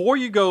 before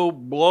you go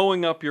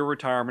blowing up your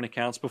retirement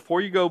accounts,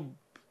 before you go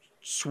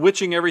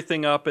switching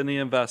everything up in the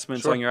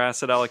investments on your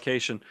asset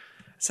allocation,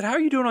 I said, how are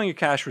you doing on your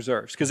cash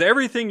reserves? Because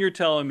everything you're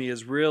telling me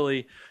is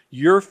really,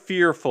 you're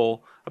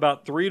fearful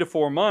about 3 to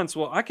 4 months.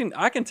 Well, I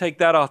can take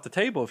that off the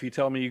table if you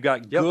tell me you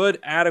got good,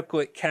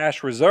 adequate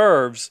cash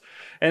reserves.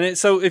 And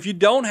so if you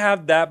don't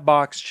have that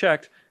box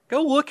checked,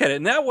 go look at it.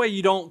 And that way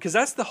you don't, because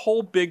that's the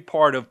whole big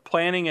part of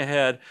planning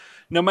ahead.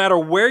 No matter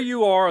where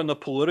you are on the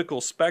political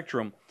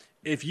spectrum,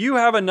 if you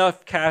have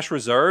enough cash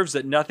reserves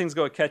that nothing's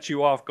going to catch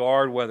you off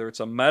guard, whether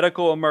it's a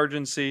medical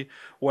emergency,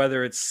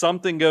 whether it's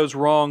something goes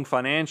wrong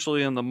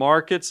financially in the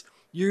markets,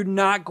 you're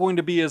not going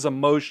to be as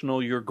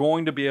emotional. You're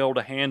going to be able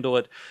to handle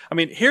it. I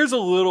mean, here's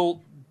a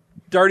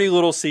dirty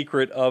little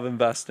secret of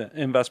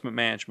investment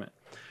management.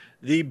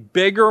 The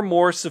bigger,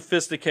 more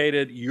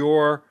sophisticated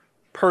your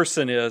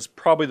person is,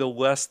 probably the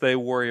less they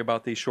worry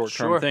about these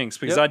short-term things.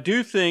 Because I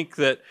do think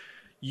that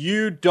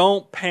you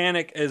don't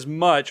panic as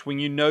much when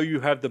you know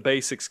you have the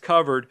basics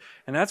covered.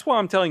 And that's why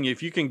I'm telling you,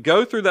 if you can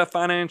go through that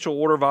financial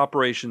order of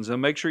operations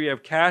and make sure you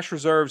have cash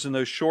reserves and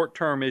those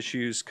short-term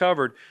issues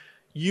covered,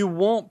 you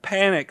won't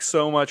panic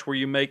so much where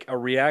you make a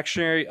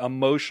reactionary,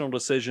 emotional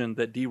decision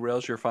that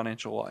derails your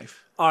financial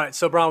life. All right,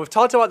 so Brian, we've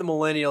talked about the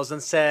millennials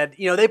and said,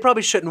 they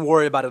probably shouldn't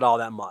worry about it all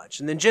that much.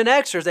 And then Gen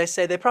Xers, they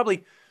say they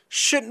probably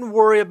shouldn't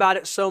worry about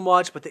it so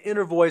much, but the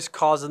inner voice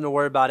causes them to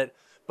worry about it.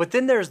 But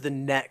then there's the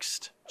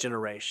next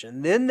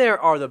generation. Then there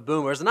are the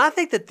boomers. And I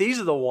think that these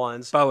are the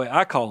ones. By the way,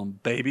 I call them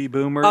baby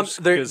boomers.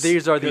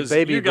 These are the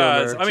baby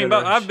boomers. I mean,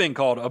 I've been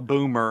called a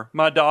boomer.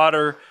 My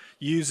daughter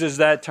uses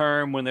that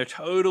term when they're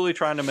totally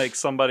trying to make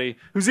somebody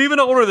who's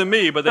even older than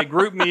me, but they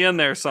group me in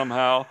there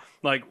somehow,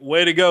 like,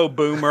 way to go,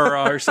 boomer,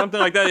 or something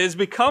like that. It's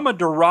become a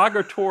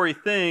derogatory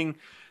thing.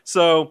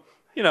 So,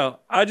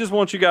 I just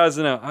want you guys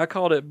to know, I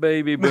called it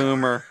baby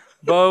boomer.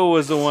 Bo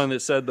was the one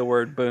that said the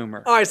word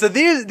boomer. All right, so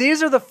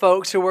these are the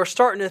folks who are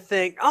starting to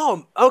think,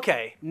 oh,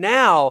 okay,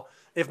 now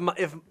if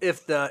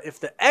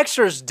the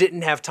Xers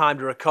didn't have time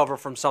to recover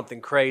from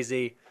something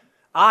crazy,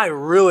 I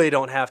really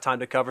don't have time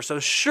to cover. So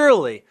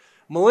surely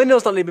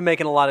millennials don't need to be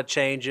making a lot of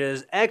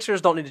changes.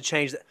 Xers don't need to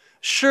change that.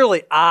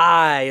 Surely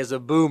I, as a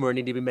boomer,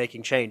 need to be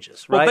making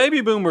changes, right? Well,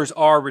 baby boomers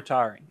are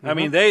retiring. I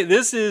mean, they're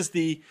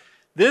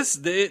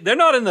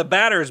not in the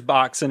batter's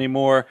box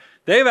anymore.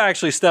 They've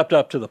actually stepped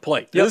up to the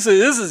plate. Yep.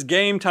 This is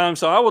game time.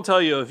 So I will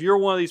tell you, if you're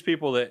one of these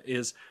people that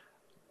is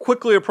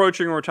quickly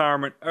approaching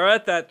retirement or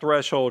at that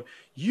threshold,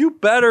 you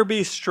better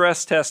be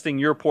stress testing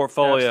your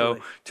portfolio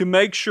to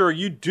make sure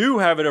you do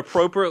have it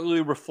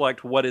appropriately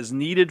reflect what is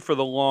needed for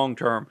the long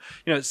term.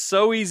 It's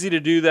so easy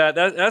to do that.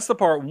 That's the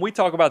part when we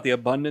talk about the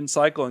abundance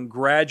cycle and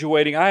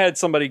graduating. I had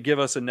somebody give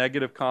us a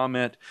negative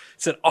comment,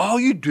 said, all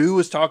you do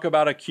is talk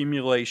about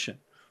accumulation.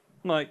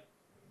 I'm like,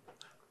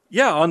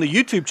 Yeah, on the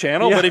YouTube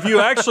channel. Yeah. But if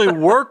you actually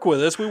work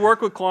with us, we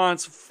work with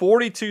clients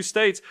 42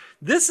 states.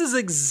 This is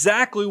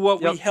exactly what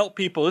we help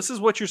people. This is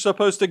what you're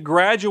supposed to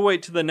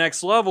graduate to the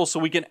next level so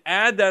we can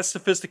add that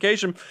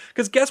sophistication.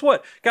 Because guess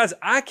what? Guys,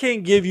 I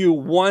can't give you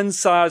one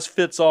size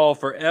fits all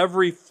for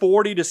every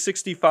 40 to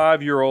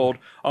 65-year-old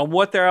on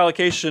what their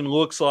allocation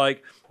looks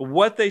like,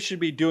 what they should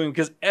be doing,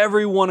 because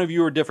every one of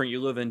you are different.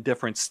 You live in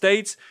different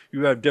states.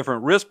 You have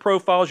different risk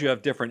profiles. You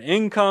have different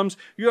incomes.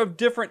 You have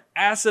different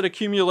asset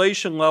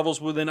accumulation levels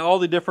within all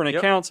the different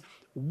accounts.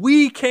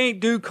 We can't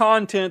do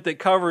content that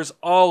covers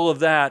all of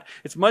that.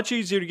 It's much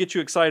easier to get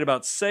you excited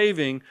about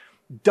saving.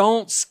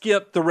 Don't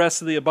skip the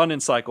rest of the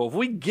abundance cycle. If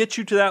we get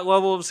you to that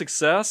level of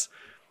success,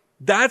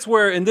 that's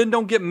where, and then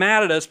don't get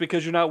mad at us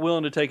because you're not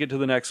willing to take it to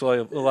the next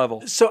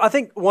level. So I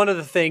think one of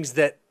the things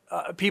that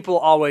people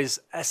always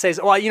say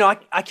is, well,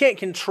 I can't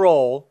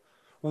control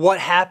what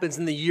happens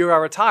in the year I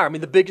retire. I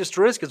mean, the biggest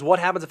risk is what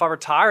happens if I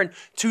retire and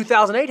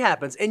 2008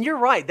 happens. And you're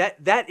right,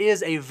 that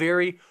is a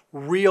very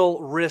real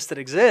risk that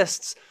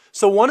exists.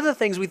 So one of the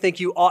things we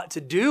think you ought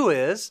to do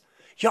is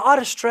you ought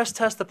to stress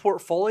test the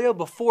portfolio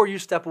before you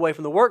step away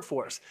from the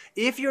workforce.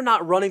 If you're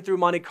not running through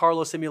Monte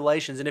Carlo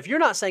simulations, and if you're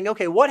not saying,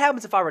 okay, what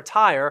happens if I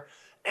retire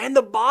and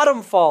the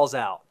bottom falls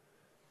out?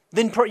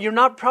 Then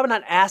you're probably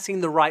not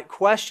asking the right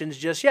questions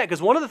just yet.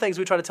 Because one of the things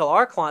we try to tell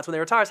our clients when they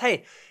retire is,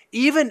 hey,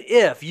 even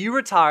if you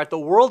retire at the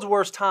world's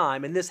worst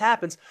time and this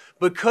happens,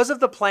 because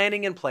of the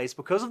planning in place,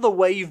 because of the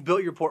way you've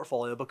built your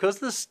portfolio, because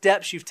of the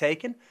steps you've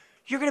taken,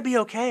 you're going to be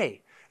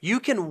okay. You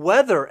can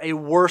weather a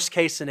worst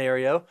case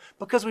scenario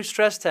because we've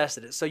stress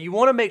tested it. So you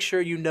want to make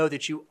sure you know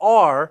that you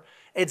are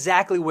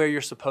exactly where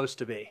you're supposed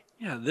to be.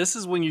 Yeah, this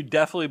is when you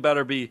definitely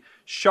better be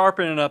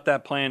sharpening up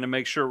that plan to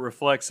make sure it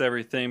reflects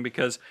everything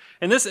because,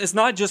 and this is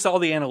not just all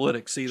the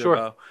analytics either,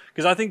 Bo,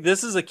 because I think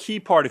this is a key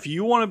part. If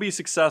you want to be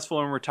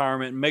successful in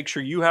retirement and make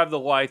sure you have the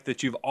life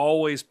that you've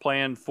always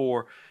planned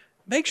for,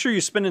 make sure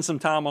you're spending some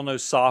time on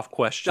those soft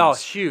questions. Oh,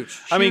 it's huge.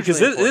 I mean, because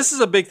this is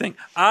a big thing.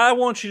 I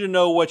want you to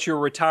know what you're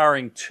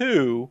retiring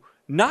to,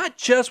 not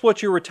just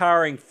what you're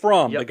retiring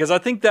from, because I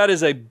think that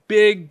is a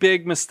big,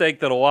 big mistake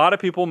that a lot of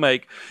people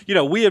make. You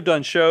know, we have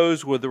done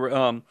shows with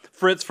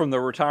Fritz from the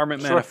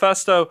Retirement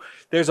Manifesto.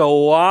 There's a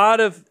lot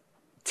of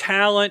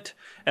talent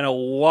and a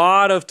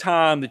lot of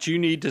time that you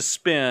need to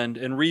spend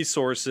and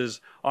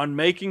resources on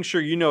making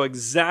sure you know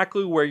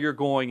exactly where you're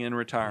going in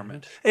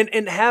retirement.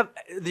 And have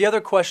the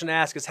other question to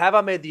ask is, have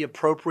I made the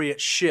appropriate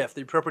shift,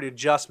 the appropriate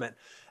adjustment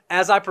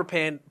as I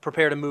prepare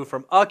to move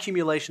from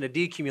accumulation to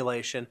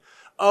decumulation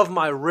of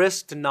my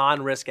risk to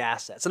non-risk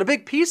assets? And a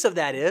big piece of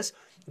that is,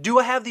 do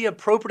I have the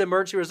appropriate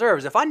emergency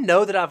reserves? If I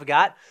know that I've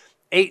got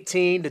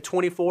 18 to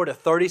 24 to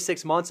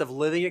 36 months of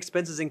living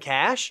expenses in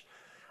cash,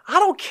 I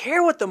don't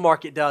care what the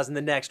market does in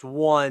the next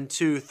 1,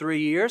 2, 3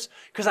 years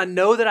because I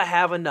know that I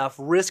have enough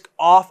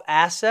risk-off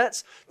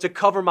assets to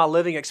cover my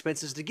living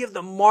expenses to give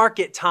the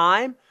market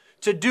time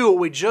to do what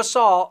we just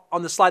saw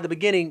on the slide at the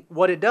beginning,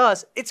 what it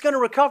does. It's going to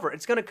recover.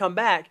 It's going to come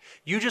back.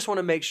 You just want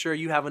to make sure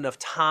you have enough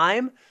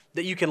time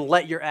that you can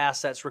let your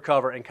assets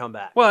recover and come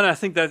back. Well, and I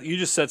think that you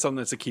just said something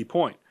that's a key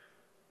point.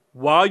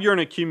 While you're an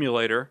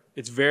accumulator,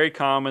 it's very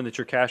common that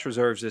your cash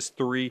reserves is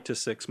 3 to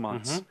 6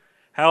 months. Mm-hmm.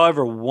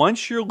 However,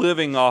 once you're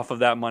living off of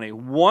that money,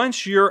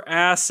 once your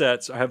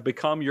assets have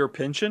become your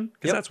pension,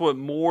 because that's what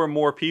more and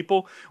more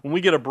people, when we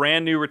get a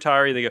brand new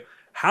retiree, they go,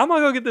 how am I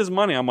going to get this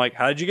money? I'm like,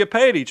 how did you get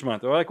paid each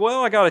month? They're like,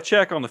 well, I got a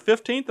check on the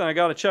 15th and I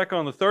got a check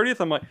on the 30th.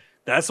 I'm like,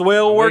 that's the way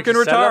it'll work in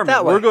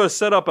retirement. We're going to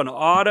set up an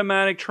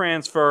automatic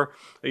transfer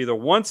either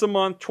once a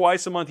month,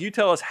 twice a month. You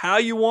tell us how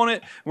you want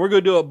it, and we're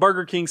going to do it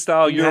Burger King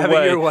style your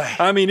way.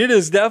 I mean, it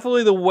is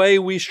definitely the way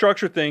we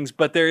structure things,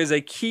 but there is a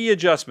key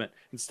adjustment.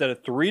 Instead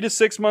of 3 to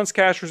 6 months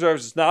cash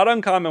reserves, it's not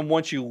uncommon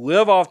once you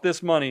live off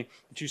this money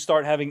that you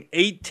start having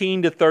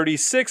 18 to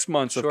 36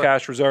 months of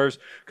cash reserves.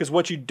 Because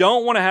what you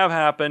don't want to have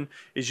happen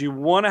is you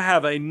want to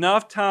have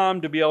enough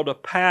time to be able to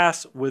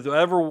pass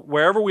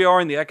wherever we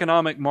are in the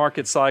economic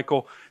market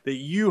cycle, that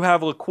you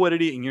have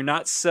liquidity and you're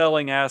not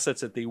selling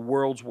assets at the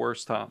world's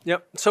worst time.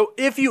 Yep. So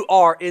if you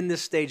are in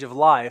this stage of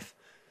life,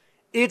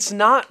 it's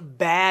not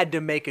bad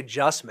to make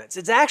adjustments.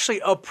 It's actually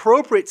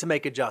appropriate to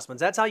make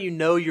adjustments. That's how you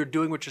know you're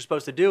doing what you're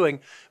supposed to doing.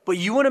 But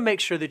you want to make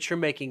sure that you're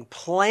making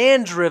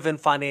plan-driven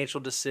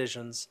financial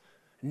decisions,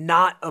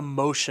 not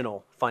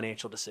emotional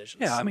financial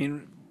decisions. Yeah, I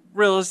mean,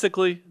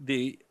 realistically,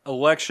 the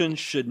election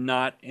should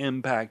not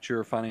impact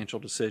your financial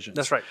decisions.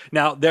 That's right.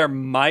 Now, there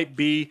might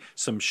be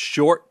some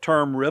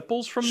short-term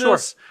ripples from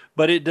this,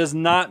 but it does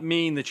not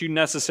mean that you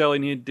necessarily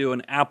need to do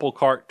an apple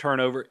cart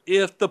turnover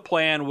if the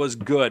plan was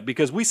good.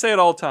 Because we say it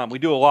all the time. We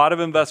do a lot of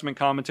investment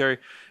commentary,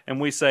 and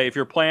we say if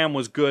your plan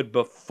was good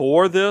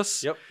before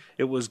this,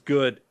 it was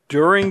good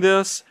during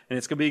this, and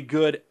it's going to be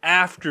good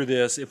after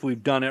this if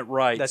we've done it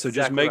right. That's so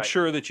exactly just make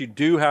sure that you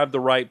do have the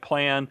right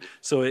plan.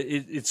 So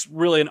it's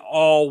really an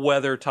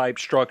all-weather type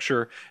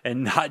structure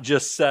and not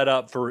just set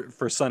up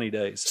for sunny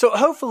days. So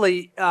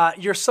hopefully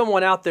you're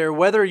someone out there,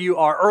 whether you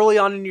are early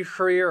on in your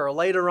career or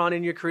later on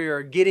in your career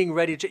or getting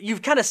ready to,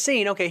 you've kind of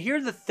seen, okay, here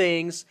are the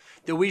things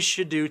that we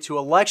should do to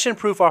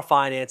election-proof our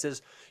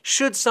finances.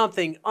 should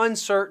something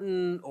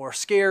uncertain or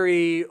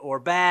scary or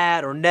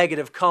bad or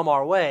negative come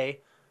our way.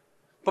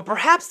 But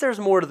perhaps there's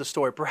more to the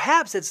story.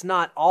 Perhaps it's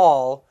not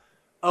all,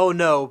 oh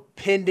no,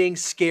 pending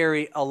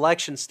scary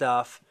election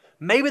stuff.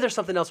 Maybe there's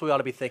something else we ought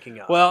to be thinking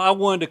of. Well, I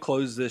wanted to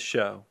close this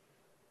show.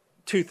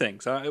 Two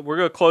things. We're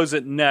going to close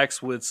it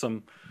next with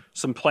some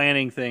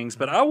planning things,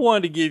 but I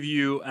wanted to give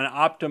you an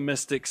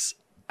optimistic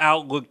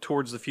outlook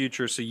towards the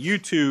future so you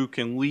too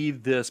can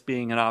leave this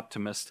being an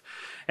optimist.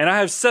 And I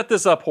have set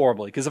this up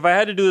horribly because if I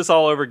had to do this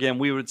all over again,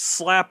 we would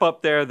slap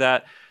up there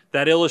that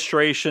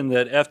illustration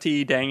that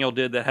FTE Daniel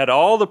did that had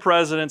all the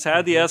presidents,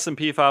 had the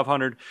S&P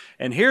 500,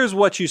 and here's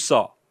what you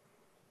saw.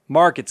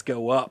 Markets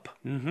go up.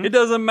 It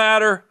doesn't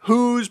matter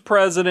who's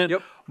president,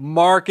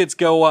 markets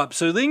go up.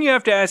 So then you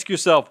have to ask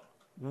yourself,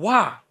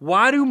 why?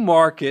 Why do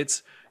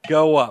markets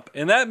go up?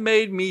 And that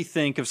made me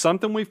think of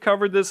something we've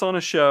covered this on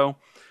a show,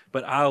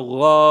 but I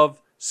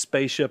love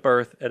Spaceship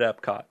Earth at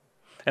Epcot.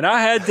 And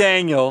I had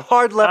Daniel,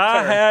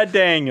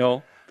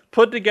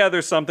 put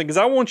together something because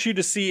I want you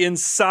to see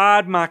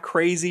inside my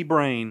crazy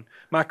brain,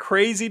 my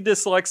crazy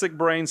dyslexic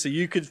brain, so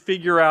you could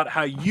figure out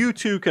how you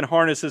too can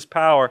harness his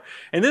power.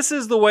 And this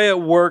is the way it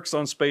works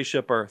on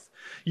Spaceship Earth.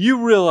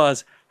 You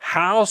realize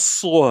how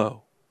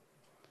slow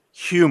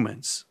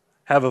humans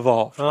have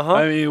evolved.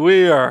 I mean,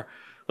 we are,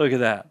 look at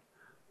that.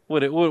 What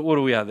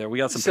do we have there? We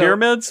got some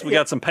pyramids. We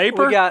got some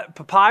paper. We got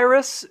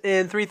papyrus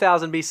in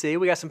 3000 BC.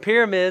 We got some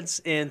pyramids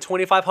in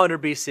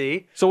 2500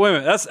 BC. So wait a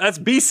minute. That's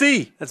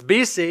BC. That's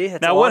BC.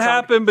 That's now what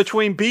happened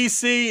between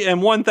BC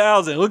and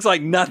 1000? It looks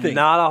like nothing.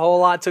 Not a whole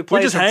lot took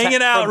place. We're just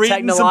hanging out,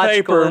 reading some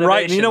paper and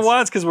writing. You know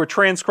why? It's because we're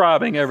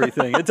transcribing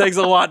everything. It takes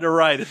a lot to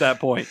write at that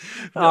point.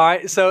 All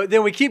right. So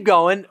then we keep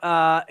going.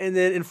 And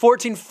then in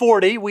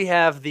 1440, we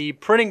have the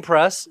printing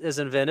press is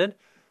invented.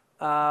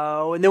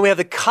 And then we have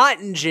the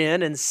cotton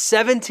gin in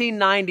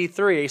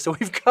 1793. So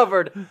we've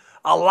covered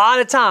a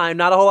lot of time,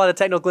 not a whole lot of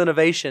technical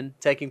innovation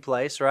taking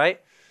place, right?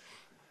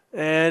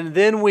 And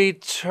then we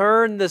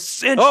turn the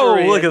century.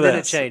 Oh, look at that.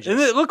 It changes. And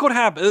then look what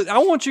happened. I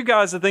want you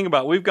guys to think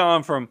about it. We've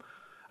gone from,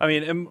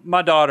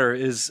 my daughter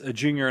is a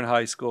junior in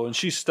high school, and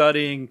she's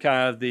studying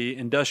kind of the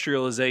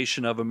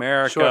industrialization of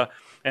America. Sure.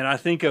 And I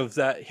think of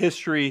that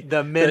history,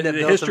 the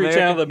History America.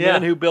 Channel, the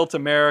men who built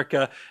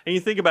America. And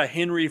you think about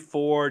Henry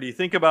Ford, you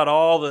think about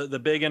all the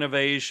big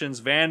innovations,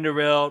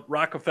 Vanderbilt,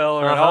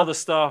 Rockefeller, and all the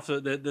stuff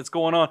that's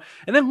going on.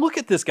 And then look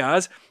at this,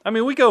 guys. I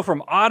mean, we go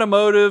from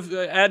automotive,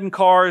 adding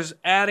cars,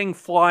 adding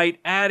flight,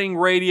 adding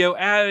radio,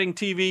 adding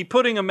TV,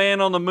 putting a man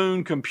on the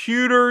moon,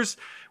 computers,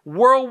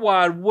 World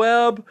Wide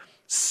Web,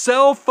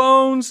 cell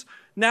phones.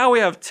 Now we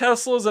have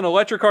Teslas and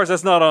electric cars.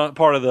 That's not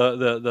part of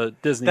the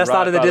Disney ride. That's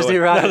not in the Disney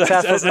ride. No,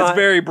 that's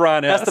very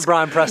Brian-esque. That's the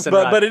Brian Preston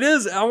ride. But it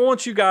is, I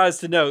want you guys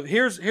to know,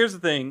 here's the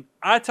thing.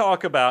 I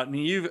talk about, and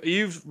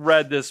you've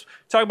read this,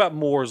 talk about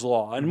Moore's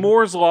Law. And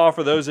Moore's Law,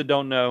 for those that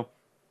don't know,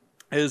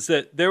 is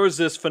that there was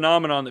this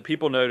phenomenon that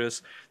people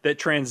noticed that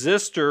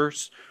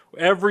transistors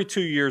every 2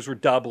 years were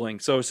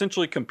doubling. So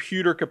essentially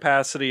computer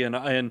capacity and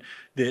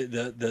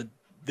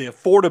the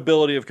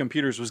affordability of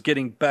computers was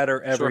getting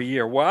better every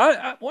year.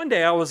 Well, one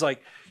day I was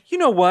like, you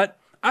know what?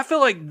 I feel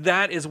like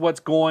that is what's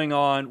going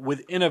on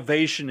with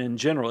innovation in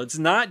general. It's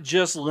not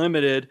just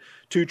limited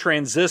to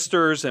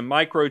transistors and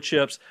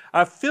microchips.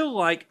 I feel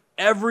like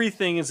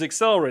everything is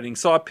accelerating.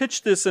 So I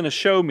pitched this in a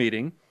show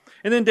meeting,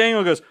 and then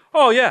Daniel goes,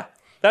 oh, yeah,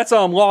 that's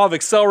law of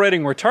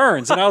accelerating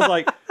returns. And I was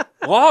like,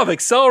 law of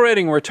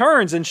accelerating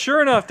returns. And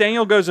sure enough,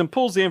 Daniel goes and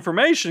pulls the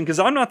information, because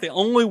I'm not the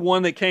only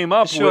one that came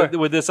up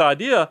with this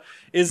idea,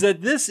 is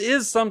that this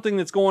is something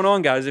that's going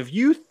on, guys. If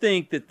you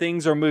think that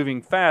things are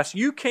moving fast,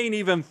 you can't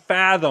even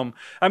fathom.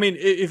 I mean,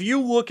 if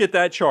you look at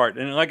that chart,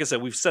 and like I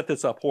said, we've set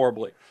this up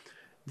horribly,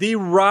 the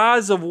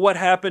rise of what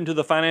happened to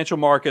the financial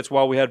markets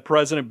while we had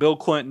President Bill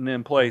Clinton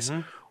in place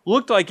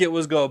looked like it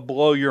was going to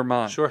blow your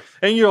mind. Sure.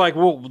 And you're like,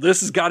 well,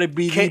 this has got to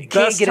be the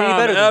best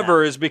time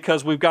ever, is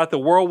because we've got the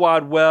World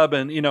Wide Web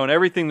and and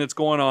everything that's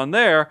going on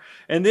there.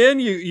 And then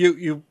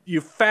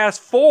you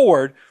fast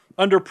forward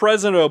under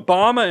President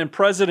Obama and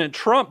President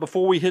Trump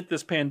before we hit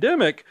this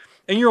pandemic,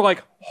 and you're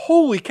like,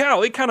 holy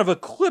cow, it kind of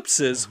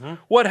eclipses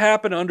what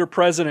happened under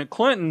President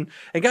Clinton.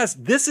 And guys,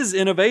 this is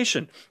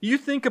innovation. You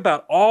think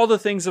about all the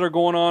things that are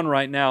going on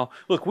right now.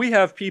 Look, we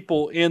have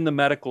people in the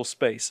medical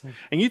space,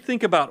 and you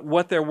think about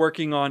what they're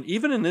working on,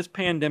 even in this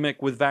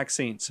pandemic with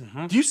vaccines.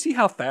 Do you see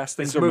how fast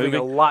things are moving?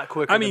 A lot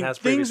quicker than it has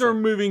previously. Things are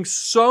moving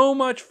so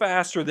much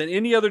faster than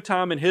any other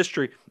time in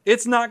history.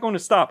 It's not going to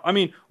stop. I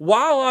mean,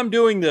 while I'm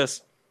doing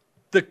this,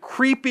 the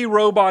creepy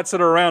robots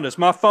that are around us.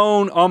 My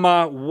phone on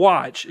my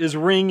watch is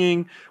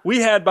ringing. We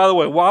had, by the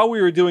way, while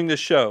we were doing this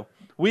show,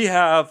 we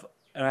have,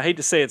 and I hate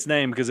to say its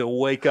name because it'll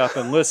wake up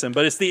and listen,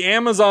 but it's the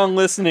Amazon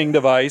listening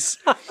device.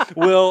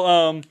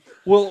 We'll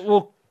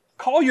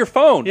call your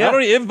phone. Yeah.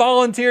 It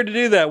volunteered to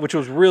do that, which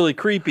was really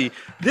creepy.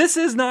 This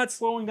is not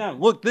slowing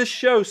down. Look, this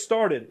show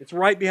started. It's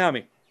right behind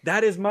me.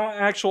 That is my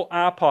actual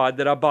iPod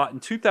that I bought in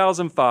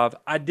 2005.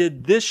 I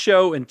did this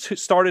show and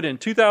started in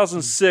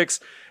 2006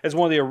 as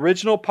one of the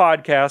original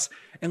podcasts.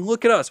 And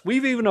look at us.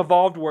 We've even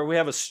evolved where we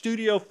have a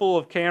studio full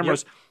of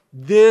cameras.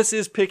 This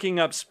is picking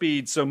up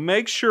speed. So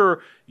make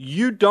sure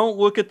you don't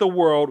look at the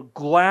world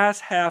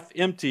glass half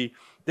empty.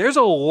 There's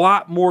a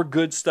lot more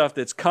good stuff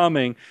that's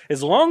coming.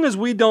 As long as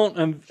we don't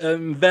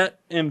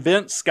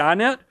invent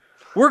Skynet,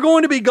 we're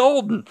going to be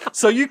golden.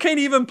 So you can't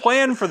even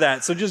plan for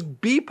that. So just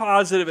be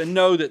positive and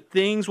know that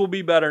things will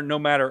be better no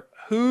matter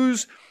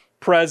who's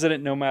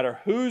president, no matter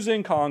who's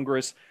in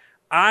Congress.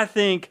 I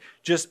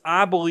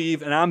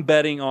believe, and I'm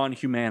betting on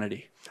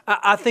humanity.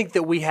 I think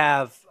that we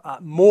have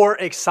more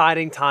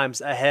exciting times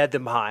ahead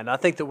than behind. I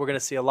think that we're going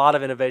to see a lot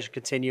of innovation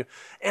continue.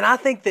 And I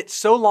think that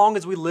so long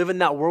as we live in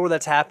that world where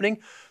that's happening,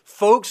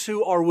 folks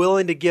who are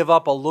willing to give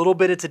up a little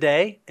bit of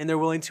today and they're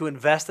willing to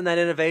invest in that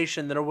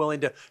innovation, that are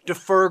willing to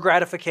defer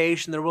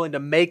gratification, they're willing to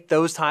make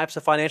those types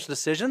of financial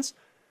decisions,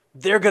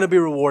 they're going to be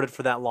rewarded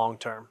for that long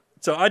term.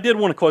 So I did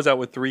want to close out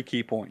with 3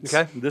 key points.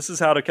 Okay. This is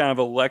how to kind of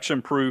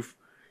election-proof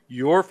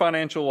your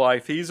financial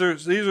life. These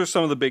are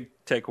some of the big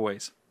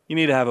takeaways. You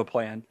need to have a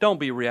plan.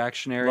 Don't be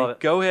reactionary.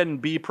 Go ahead and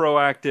be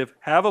proactive.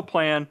 Have a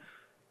plan.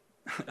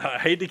 I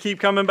hate to keep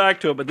coming back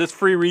to it, but this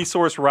free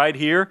resource right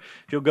here,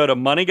 if you'll go to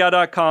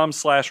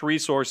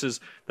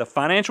moneyguy.com/resources, the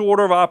financial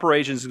order of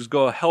operations is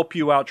going to help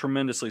you out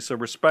tremendously. So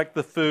respect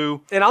the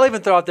FOO. And I'll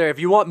even throw out there, if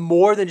you want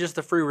more than just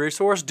the free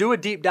resource, do a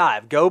deep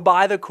dive. Go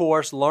buy the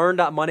course,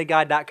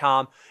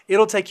 learn.moneyguy.com.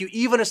 It'll take you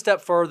even a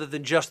step further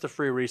than just the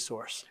free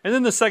resource. And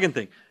then the second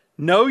thing,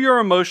 know your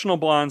emotional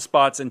blind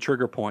spots and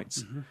trigger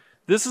points. Mm-hmm.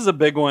 This is a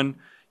big one.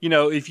 You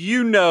know, if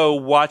you know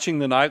watching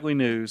the nightly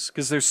news,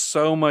 because there's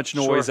so much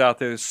noise out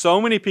there, there's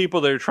so many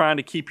people that are trying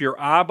to keep your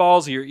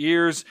eyeballs, your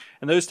ears,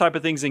 and those type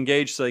of things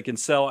engaged so they can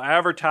sell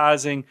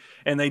advertising,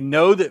 and they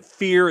know that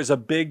fear is a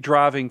big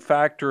driving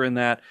factor in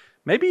that.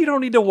 Maybe you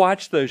don't need to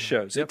watch those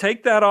shows. Yep.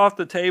 Take that off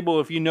the table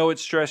if you know it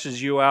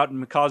stresses you out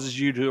and causes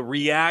you to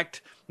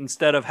react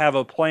instead of have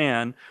a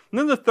plan. And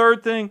then the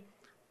third thing,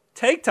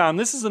 take time.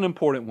 This is an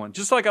important one.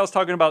 Just like I was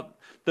talking about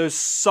those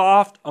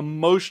soft,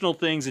 emotional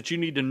things that you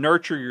need to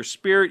nurture your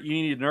spirit, you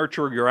need to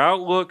nurture your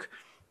outlook.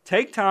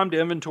 Take time to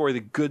inventory the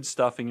good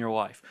stuff in your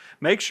life.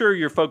 Make sure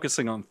you're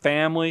focusing on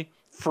family,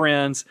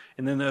 friends,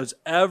 and then those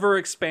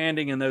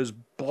ever-expanding and those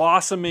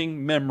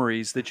blossoming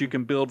memories that you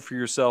can build for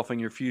yourself in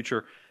your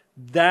future.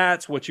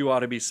 That's what you ought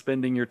to be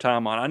spending your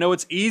time on. I know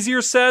it's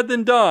easier said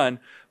than done,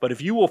 but if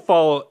you will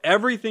follow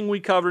everything we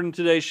covered in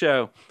today's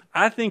show,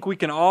 I think we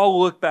can all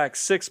look back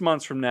 6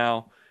 months from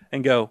now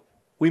and go,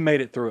 we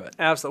made it through it.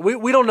 Absolutely.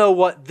 We don't know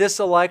what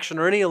this election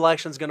or any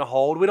election is going to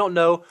hold. We don't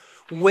know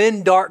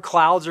when dark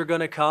clouds are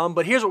going to come,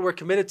 but here's what we're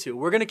committed to.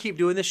 We're going to keep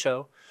doing this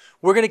show.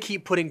 We're going to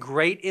keep putting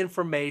great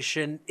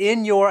information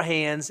in your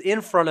hands,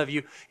 in front of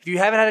you. If you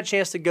haven't had a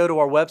chance to go to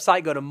our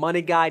website, go to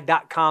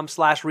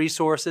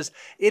moneyguy.com/resources.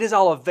 It is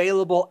all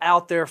available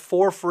out there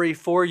for free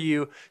for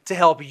you to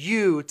help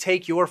you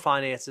take your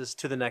finances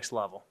to the next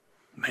level.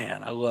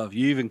 Man, I love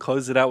you. Even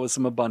closed it out with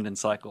some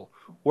abundance cycle.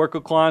 Work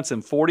with clients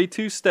in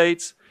 42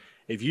 states.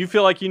 If you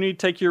feel like you need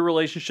to take your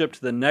relationship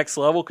to the next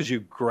level because you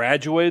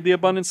graduated the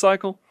abundance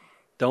cycle,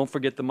 don't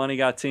forget the Money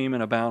Guy team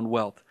and Abound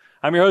Wealth.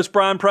 I'm your host,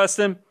 Brian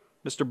Preston,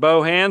 Mr.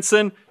 Bo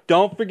Hansen.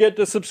 Don't forget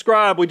to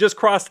subscribe. We just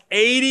crossed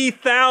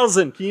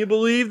 80,000. Can you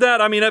believe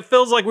that? I mean, it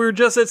feels like we were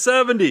just at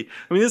 70.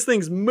 I mean, this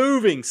thing's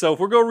moving. So if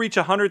we're going to reach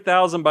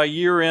 100,000 by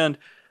year end,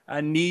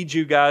 I need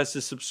you guys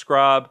to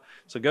subscribe.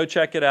 So go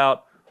check it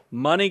out,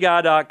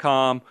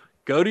 moneyguy.com.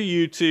 Go to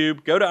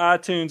YouTube, go to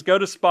iTunes, go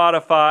to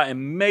Spotify,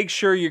 and make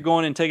sure you're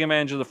going and taking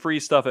advantage of the free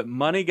stuff at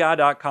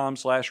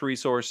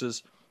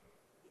moneyguy.com/resources.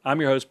 I'm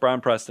your host, Brian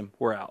Preston.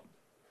 We're out.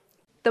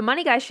 The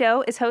Money Guy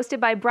Show is hosted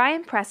by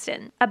Brian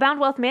Preston.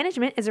 Abound Wealth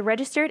Management is a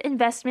registered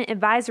investment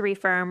advisory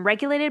firm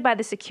regulated by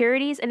the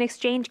Securities and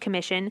Exchange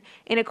Commission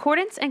in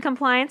accordance and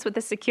compliance with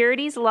the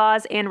securities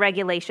laws and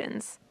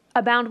regulations.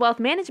 Abound Wealth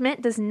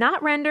Management does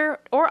not render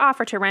or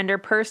offer to render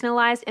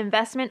personalized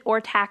investment or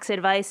tax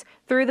advice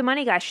through The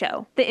Money Guy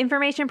Show. The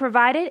information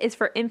provided is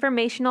for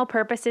informational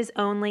purposes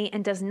only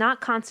and does not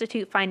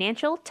constitute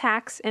financial,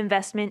 tax,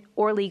 investment,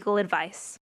 or legal advice.